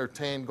to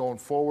entertain going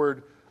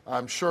forward.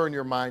 I'm sure in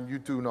your mind you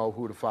do know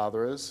who the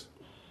father is,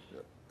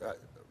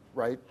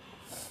 right?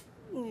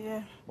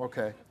 Yeah.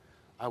 Okay.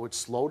 I would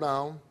slow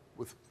down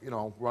with,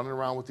 running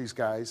around with these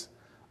guys.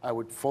 I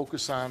would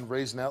focus on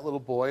raising that little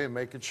boy and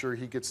making sure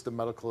he gets the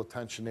medical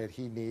attention that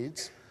he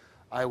needs.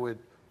 I would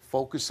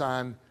focus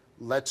on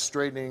let's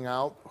straightening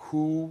out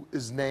who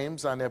is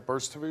names on that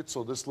birth certificate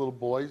so this little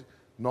boy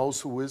knows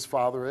who his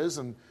father is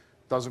and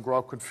doesn't grow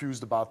up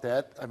confused about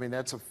that. I mean,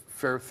 that's a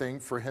fair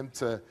thing for him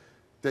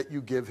that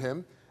you give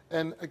him.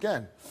 And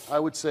again, I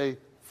would say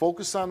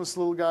focus on this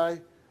little guy.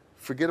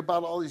 Forget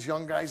about all these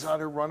young guys out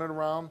here running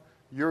around.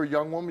 You're a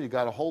young woman. You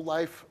got a whole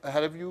life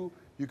ahead of you.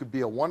 You could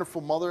be a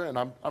wonderful mother, and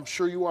I'm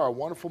sure you are a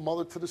wonderful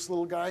mother to this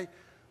little guy.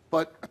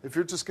 But if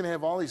you're just going to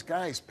have all these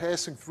guys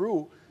passing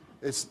through,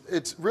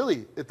 it's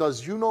really, it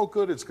does you no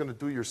good. It's going to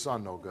do your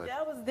son no good.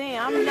 That was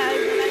them. I'm not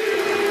even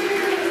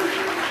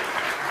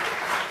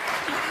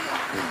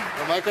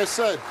And like I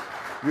said,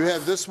 you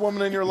have this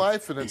woman in your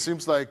life, and it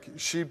seems like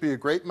she'd be a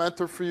great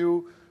mentor for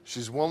you.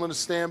 She's willing to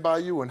stand by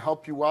you and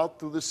help you out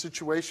through this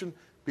situation.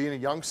 Being a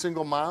young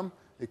single mom,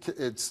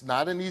 it's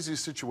not an easy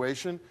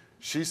situation.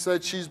 She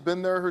said she's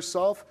been there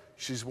herself.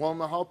 She's willing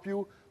to help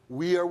you.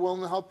 We are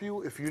willing to help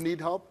you. If you need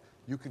help,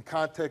 you can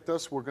contact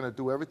us. We're going to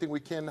do everything we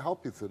can to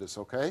help you through this,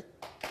 okay?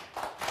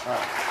 All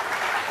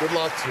right. Good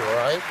luck to you, all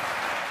right?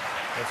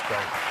 Let's go.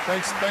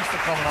 Thanks for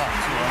coming on,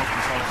 too. I hope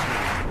this helps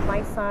you.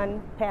 My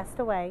son passed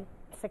away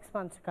 6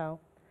 months ago.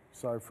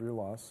 Sorry for your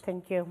loss.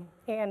 Thank you.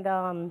 And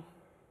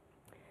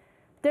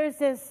there's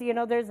this,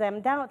 there's them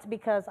doubts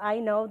because I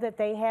know that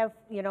they have,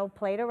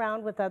 played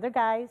around with other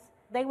guys.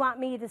 They want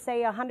me to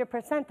say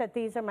 100% that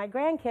these are my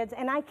grandkids,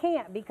 and I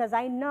can't because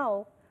I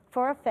know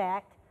for a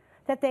fact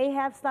that they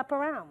have slept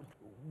around.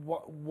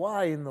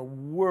 Why in the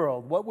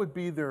world? What would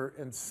be their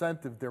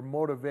incentive, their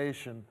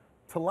motivation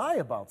to lie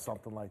about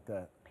something like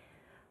that?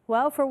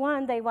 Well, for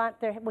one, they want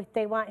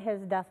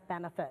his death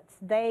benefits.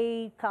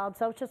 They called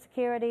Social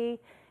Security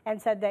and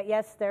said that,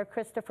 yes, they're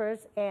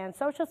Christopher's, and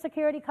Social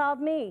Security called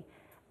me.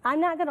 I'm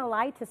not going to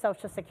lie to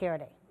Social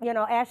Security.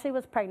 Ashley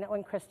was pregnant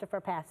when Christopher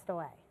passed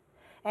away.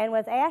 And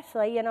with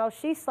Ashley,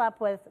 she slept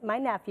with my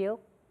nephew.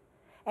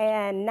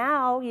 And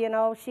now,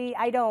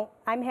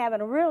 I'm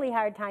having a really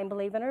hard time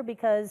believing her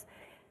because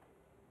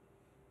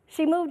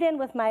she moved in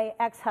with my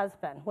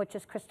ex-husband, which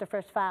is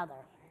Christopher's father.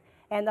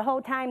 And the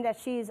whole time that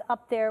she's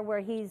up there where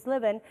he's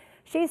living,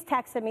 she's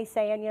texting me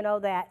saying,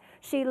 that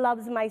she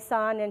loves my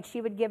son and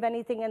she would give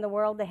anything in the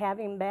world to have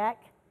him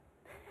back.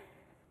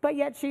 But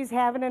yet she's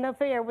having an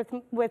affair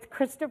with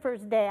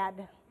Christopher's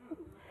dad.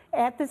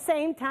 At the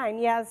same time,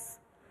 yes.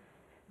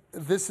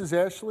 This is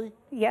Ashley?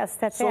 Yes,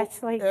 that's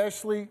Ashley. So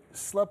Ashley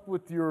slept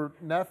with your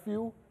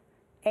nephew?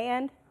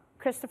 And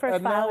Christopher's father.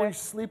 And now he's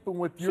sleeping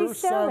with your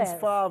son's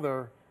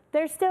father.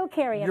 They're still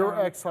carrying on. Your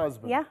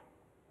ex-husband? Yeah.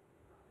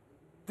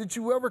 Did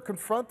you ever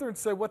confront her and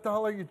say, what the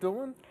hell are you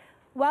doing?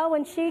 Well,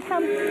 when she moved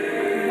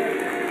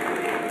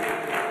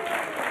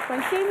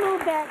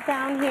back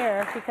down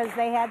here, because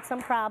they had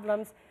some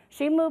problems,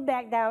 she moved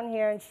back down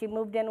here and she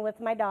moved in with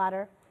my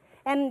daughter.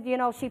 And,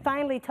 she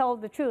finally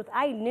told the truth.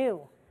 I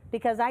knew,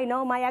 because I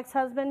know my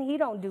ex-husband, he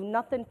don't do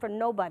nothing for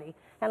nobody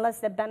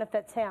unless it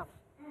benefits him.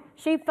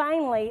 She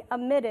finally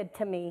admitted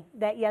to me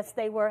that, yes,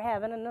 they were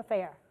having an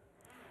affair.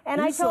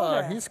 And I told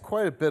her. He's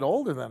quite a bit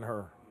older than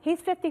her. He's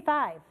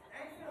 55,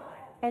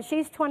 and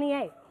she's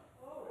 28.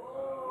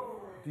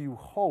 Do you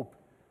hope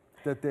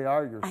that they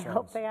are your sons? I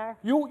hope they are.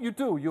 You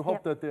do. You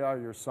hope that they are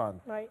your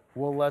son. Right.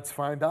 Well, let's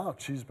find out.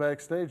 She's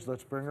backstage.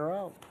 Let's bring her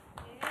out.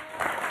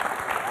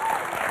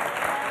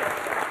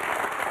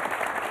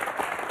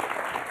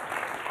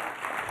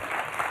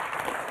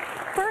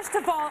 First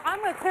of all, I'm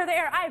going to clear the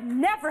air. I've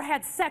never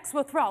had sex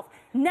with Ralph.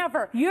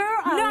 Never. You're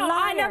a liar. No,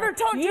 I never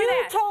told you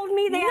that. You told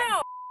me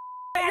that.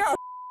 No.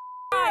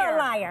 You're a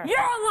liar. You're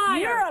a liar.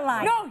 You're a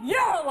liar. No,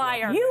 you're a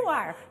liar. You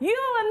are. You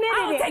admitted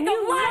I'll it. take You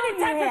a lie know you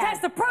detector had.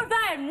 test to prove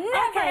that I've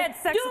never had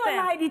sex with him. Do a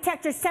lie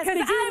detector test Because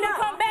because I you will know.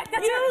 come back.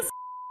 That's You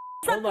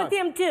slept Hold on. with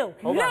him too.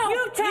 Hold no, on.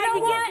 you tried to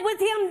get with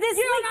him this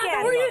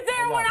weekend. Were you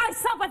there when I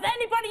slept with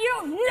anybody? You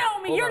don't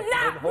know me. You're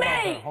not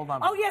me. Hold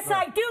on. Oh, yes,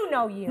 I do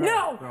know you.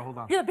 No. Hold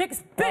on. You're the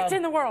biggest bitch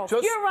in the world.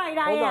 You're right,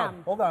 I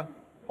am. Hold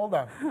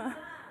on.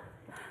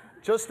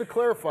 Just to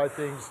clarify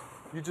things,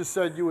 you just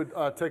said you would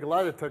take a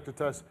lie detector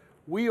test.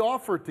 We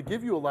offered to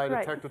give you a lie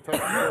Right. detector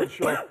test before the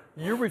show.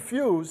 You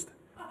refused.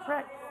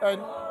 Right. And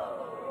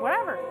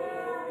Whatever.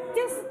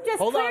 Just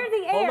Hold clear on,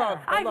 the hold air. on.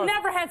 I've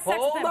never had sex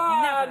with him.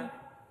 on. Never.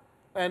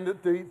 And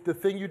the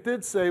thing you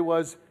did say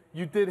was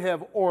you did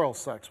have oral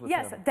sex with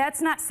Yes, him.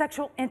 that's not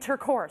sexual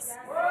intercourse. It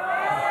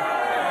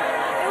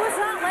was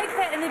not like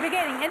that in the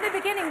beginning. In the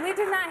beginning, we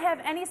did not have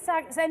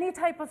any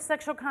type of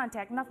sexual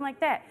contact, nothing like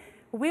that.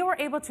 We were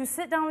able to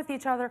sit down with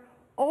each other,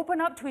 open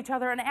up to each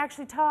other, and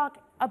actually talk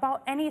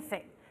about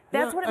anything.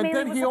 That's what it mainly was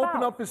about. And then he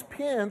opened up his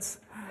pants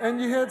and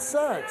you had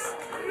sex.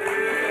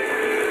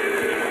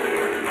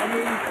 I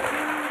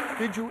mean,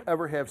 did you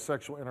ever have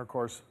sexual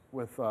intercourse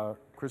with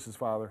Chris's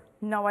father?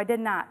 No, I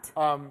did not.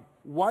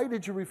 Why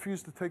did you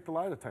refuse to take the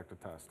lie detector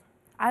test?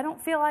 I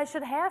don't feel I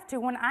should have to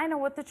when I know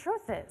what the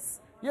truth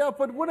is. Yeah,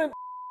 but wouldn't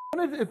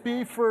it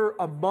be for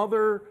a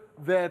mother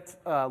that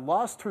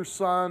lost her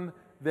son,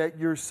 that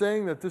you're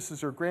saying that this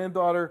is her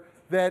granddaughter,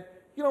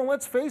 that, you know,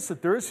 let's face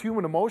it, there is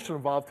human emotion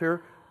involved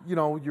here. You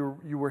know,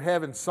 you were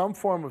having some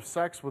form of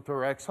sex with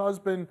her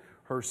ex-husband,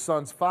 her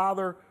son's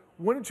father.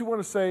 Wouldn't you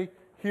want to say,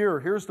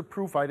 here's the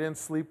proof I didn't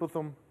sleep with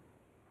him?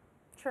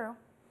 True.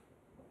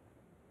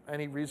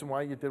 Any reason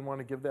why you didn't want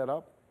to give that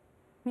up?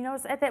 You know,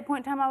 at that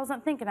point in time, I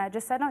wasn't thinking. I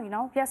just said, no, you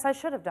know, yes, I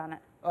should have done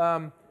it.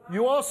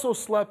 You also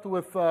slept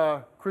with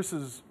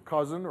Chris's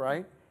cousin,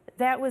 right?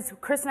 That was,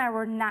 Chris and I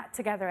were not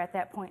together at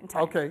that point in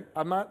time. Okay,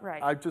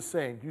 Right. I'm just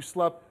saying, you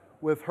slept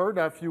with her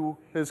nephew,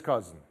 his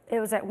cousin. It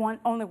was at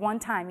only one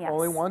time, yes.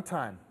 Only one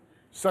time.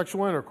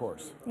 Sexual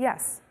intercourse.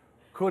 Yes.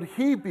 Could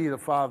he be the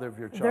father of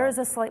your child? There is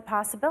a slight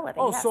possibility,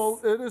 Oh, yes. so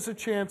it is a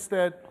chance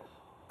that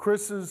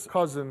Chris's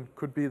cousin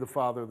could be the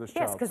father of this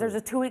child. Yes, because there's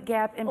a 2-week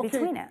gap in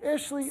between it.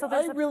 Ashley, So I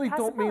there's a really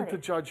don't mean to possibility.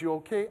 judge you,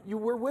 okay? You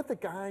were with a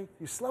guy,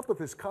 you slept with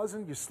his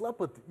cousin, you slept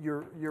with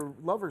your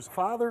lover's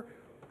father.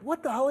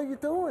 What the hell are you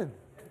doing?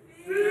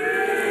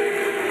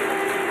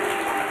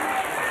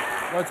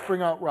 Let's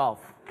bring out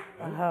Ralph.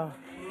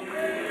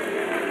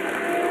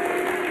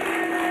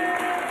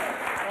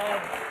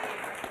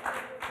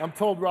 I'm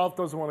told Ralph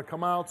doesn't want to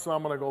come out, so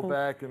I'm going to go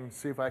back and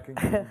see if I can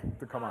get him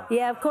to come out.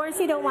 Yeah, of course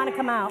you don't want to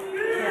come out.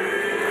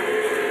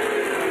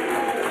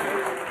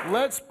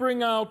 Let's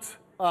bring out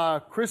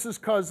Chris's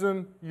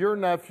cousin, your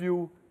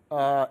nephew,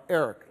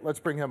 Eric. Let's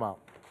bring him out.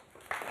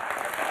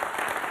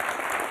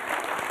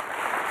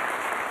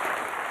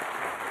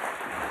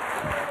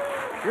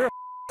 You're a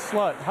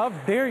slut. How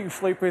dare you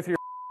sleep with your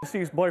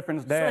deceased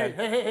boyfriend's dad?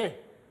 Hey.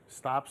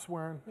 Stop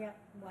swearing. Yeah,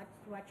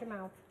 watch your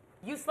mouth.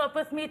 You slept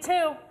with me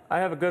too. I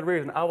have a good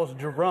reason. I was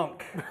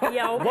drunk.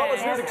 Yeah, okay. What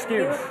was his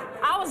excuse?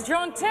 I was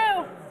drunk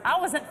too. I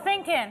wasn't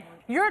thinking.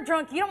 You're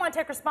drunk. You don't want to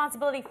take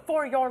responsibility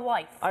for your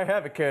life. I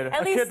have a kid.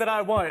 At a least- kid that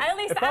I want. At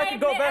least if I could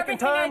go admit back in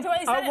everything I time, do. At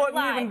least I didn't wouldn't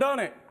lie. even done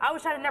it. I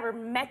wish I'd have never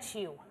met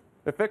you.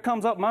 If it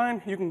comes up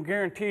mine, you can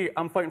guarantee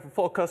I'm fighting for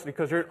full custody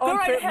because you're an Go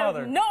right unfit ahead.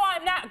 mother. No,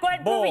 I'm not. Go ahead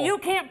and prove Bull. it. You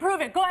can't prove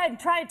it. Go ahead and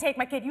try to take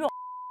my kid. You'll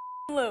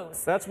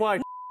lose. That's why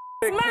It's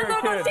my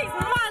little girl. She's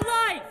my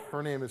life.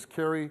 Her name is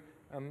Carrie,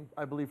 and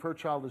I believe her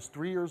child is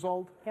 3 years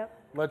old. Yep.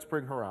 Let's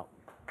bring her out.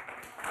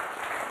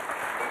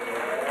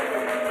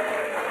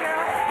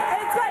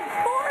 It's like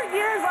 4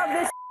 years of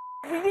this.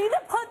 We need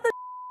to put the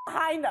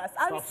behind us.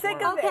 I'm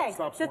sick of Okay,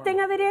 it. the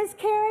thing of it is,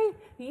 Carrie,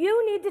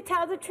 you need to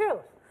tell the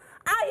truth.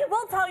 I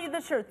will tell you the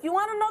truth. You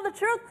want to know the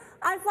truth?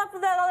 I slept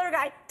with that other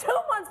guy 2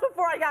 months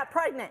before I got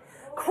pregnant.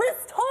 Chris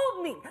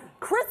told me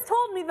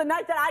the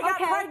night that I got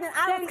pregnant,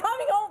 I was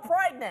coming home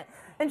pregnant.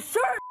 And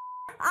sure,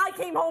 I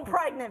came home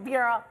pregnant,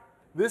 Vera.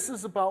 This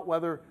is about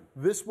whether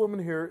this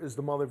woman here is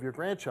the mother of your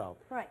grandchild.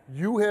 Right.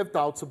 You have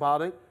doubts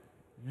about it.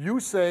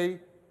 You say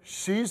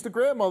she's the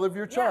grandmother of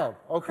your child.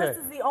 Okay. Chris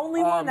is the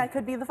only one that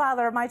could be the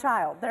father of my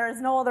child. There is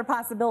no other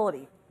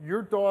possibility.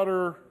 Your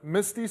daughter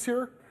Misty's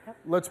here.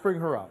 Let's bring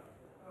her out.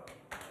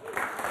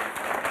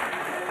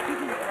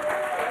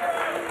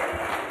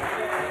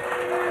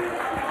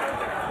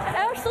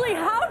 Ashley,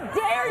 how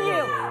dare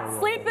you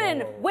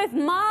sleeping with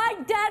my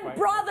dead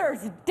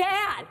brother's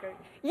dad?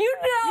 You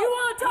know. You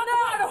want to talk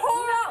about a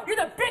whore? You're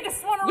the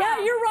biggest one around.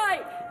 Yeah, you're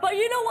right. But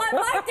you know what?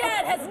 My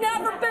dad has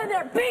never been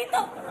there. Beat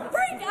the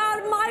freak out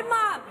of my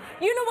mom.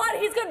 You know what?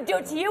 He's going to do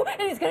it to you,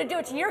 and he's going to do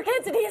it to your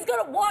kids, and he's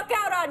going to walk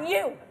out on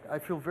you. I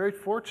feel very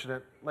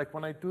fortunate, like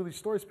when I do these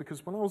stories,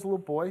 because when I was a little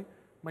boy,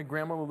 my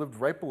grandmother lived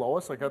right below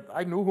us. Like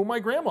I knew who my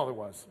grandmother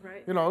was.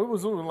 Right. You know, it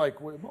was like,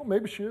 well,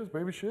 maybe she is,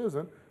 maybe she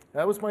isn't.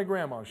 That was my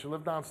grandma. She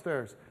lived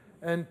downstairs,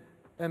 and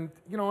And,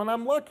 you know, and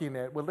I'm lucky in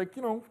that. With, like,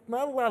 you know,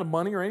 not a lot of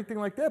money or anything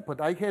like that, but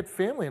I had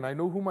family, and I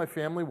knew who my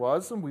family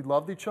was, and we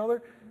loved each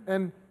other.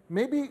 And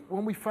maybe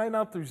when we find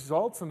out the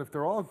results, and if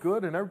they're all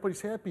good and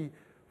everybody's happy,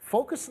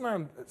 focusing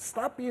on,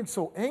 stop being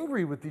so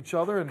angry with each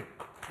other and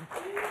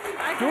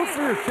do it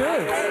for your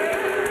kids.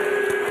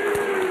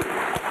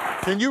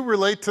 Can you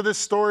relate to this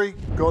story?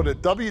 Go to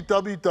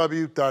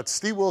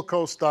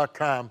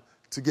www.stevewilkos.com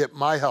to get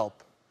my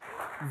help.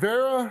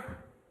 Vera,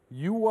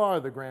 you are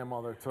the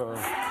grandmother to...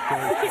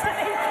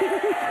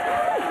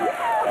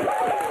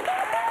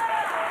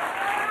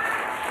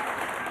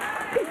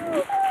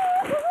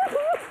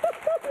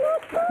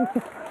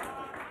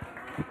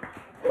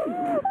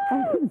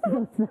 I'm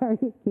so sorry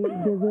you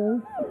did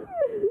this.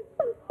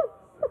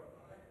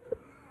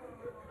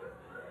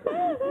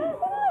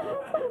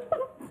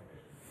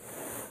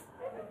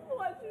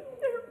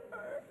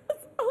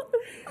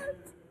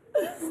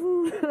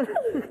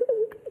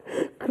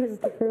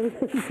 Christopher was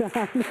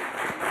on.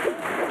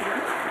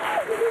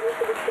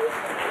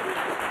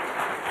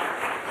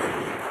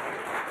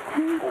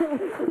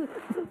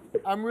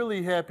 I'm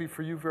really happy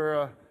for you,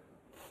 Vera.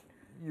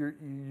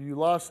 You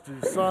lost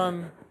your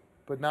son,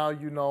 but now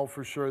you know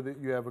for sure that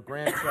you have a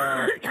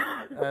grandchild,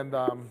 and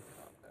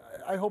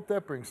I hope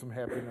that brings some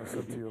happiness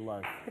into your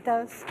life. It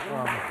does.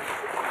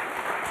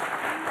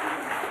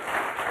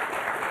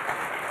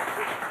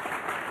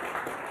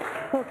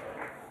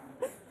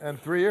 And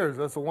 3 years,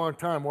 that's a long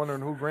time wondering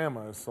who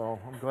grandma is, so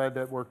I'm glad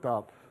that worked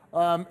out.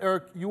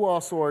 Eric, you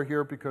also are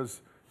here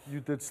because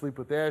you did sleep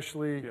with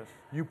Ashley. Yes.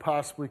 You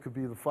possibly could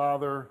be the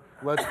father.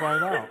 Let's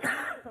find out.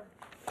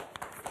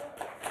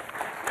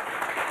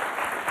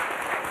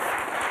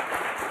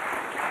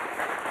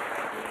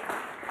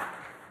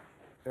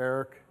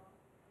 Eric,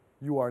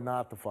 you are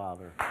not the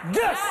father.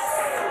 Yes!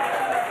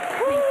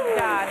 Thank you,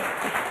 God.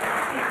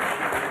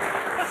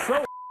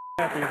 So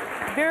happy.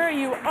 Vera,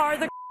 you are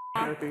the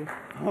Happy.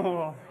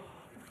 Oh.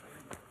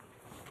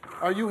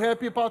 Are you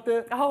happy about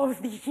that? Oh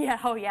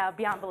yeah,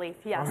 beyond belief,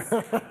 yes.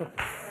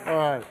 All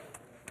right.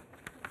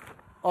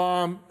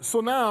 So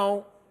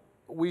now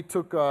we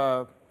took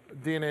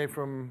DNA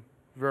from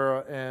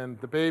Vera and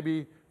the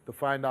baby to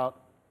find out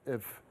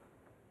if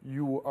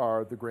you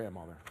are the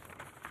grandmother.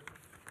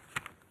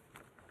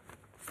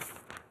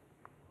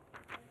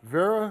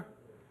 Vera,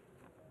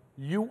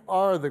 you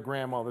are the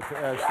grandmother to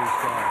Ashley's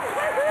child.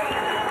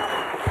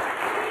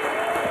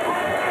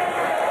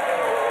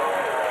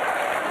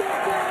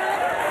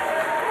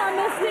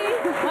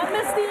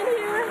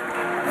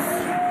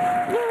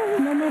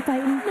 No more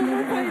fighting. No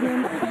more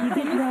fighting. You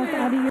get Ralph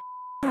out of your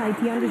life.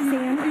 You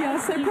understand?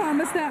 Yes, I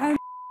promise that. I'm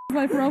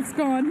life. Ralph's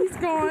gone. He's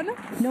gone.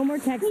 No more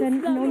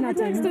texting. No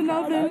nothing. Texting,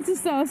 nothing. It's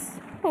just us.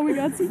 Oh, we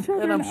got each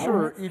other. And I'm now.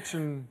 sure each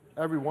and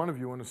every one of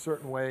you in a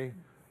certain way,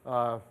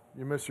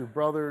 you miss your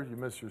brother, you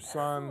miss your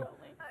son,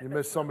 you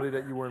miss somebody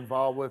that you were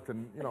involved with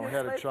and, you know,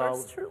 had a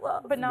child. True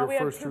love. But now we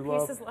have two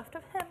love. pieces left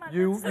of him.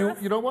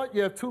 You know what?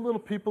 You have two little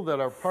people that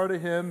are part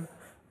of him.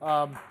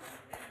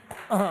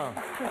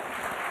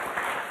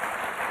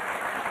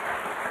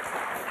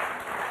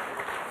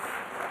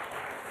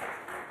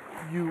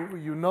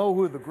 You know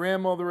who the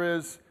grandmother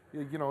is.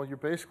 You know, you're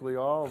basically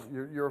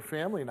you're a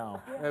family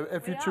now.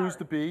 If you choose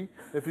to be,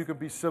 if you can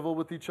be civil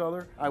with each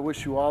other, I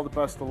wish you all the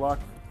best of luck.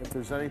 If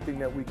there's anything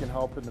that we can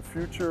help in the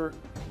future,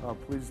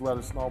 please let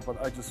us know. But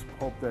I just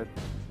hope that,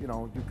 you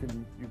know,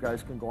 you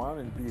guys can go on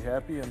and be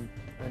happy and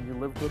you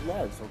live good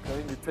lives, okay?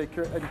 And you take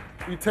care of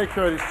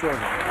these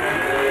children.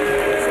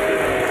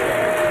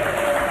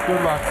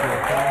 Good luck to you,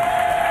 okay?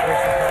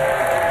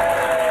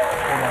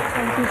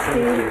 Thank you,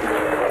 Steve.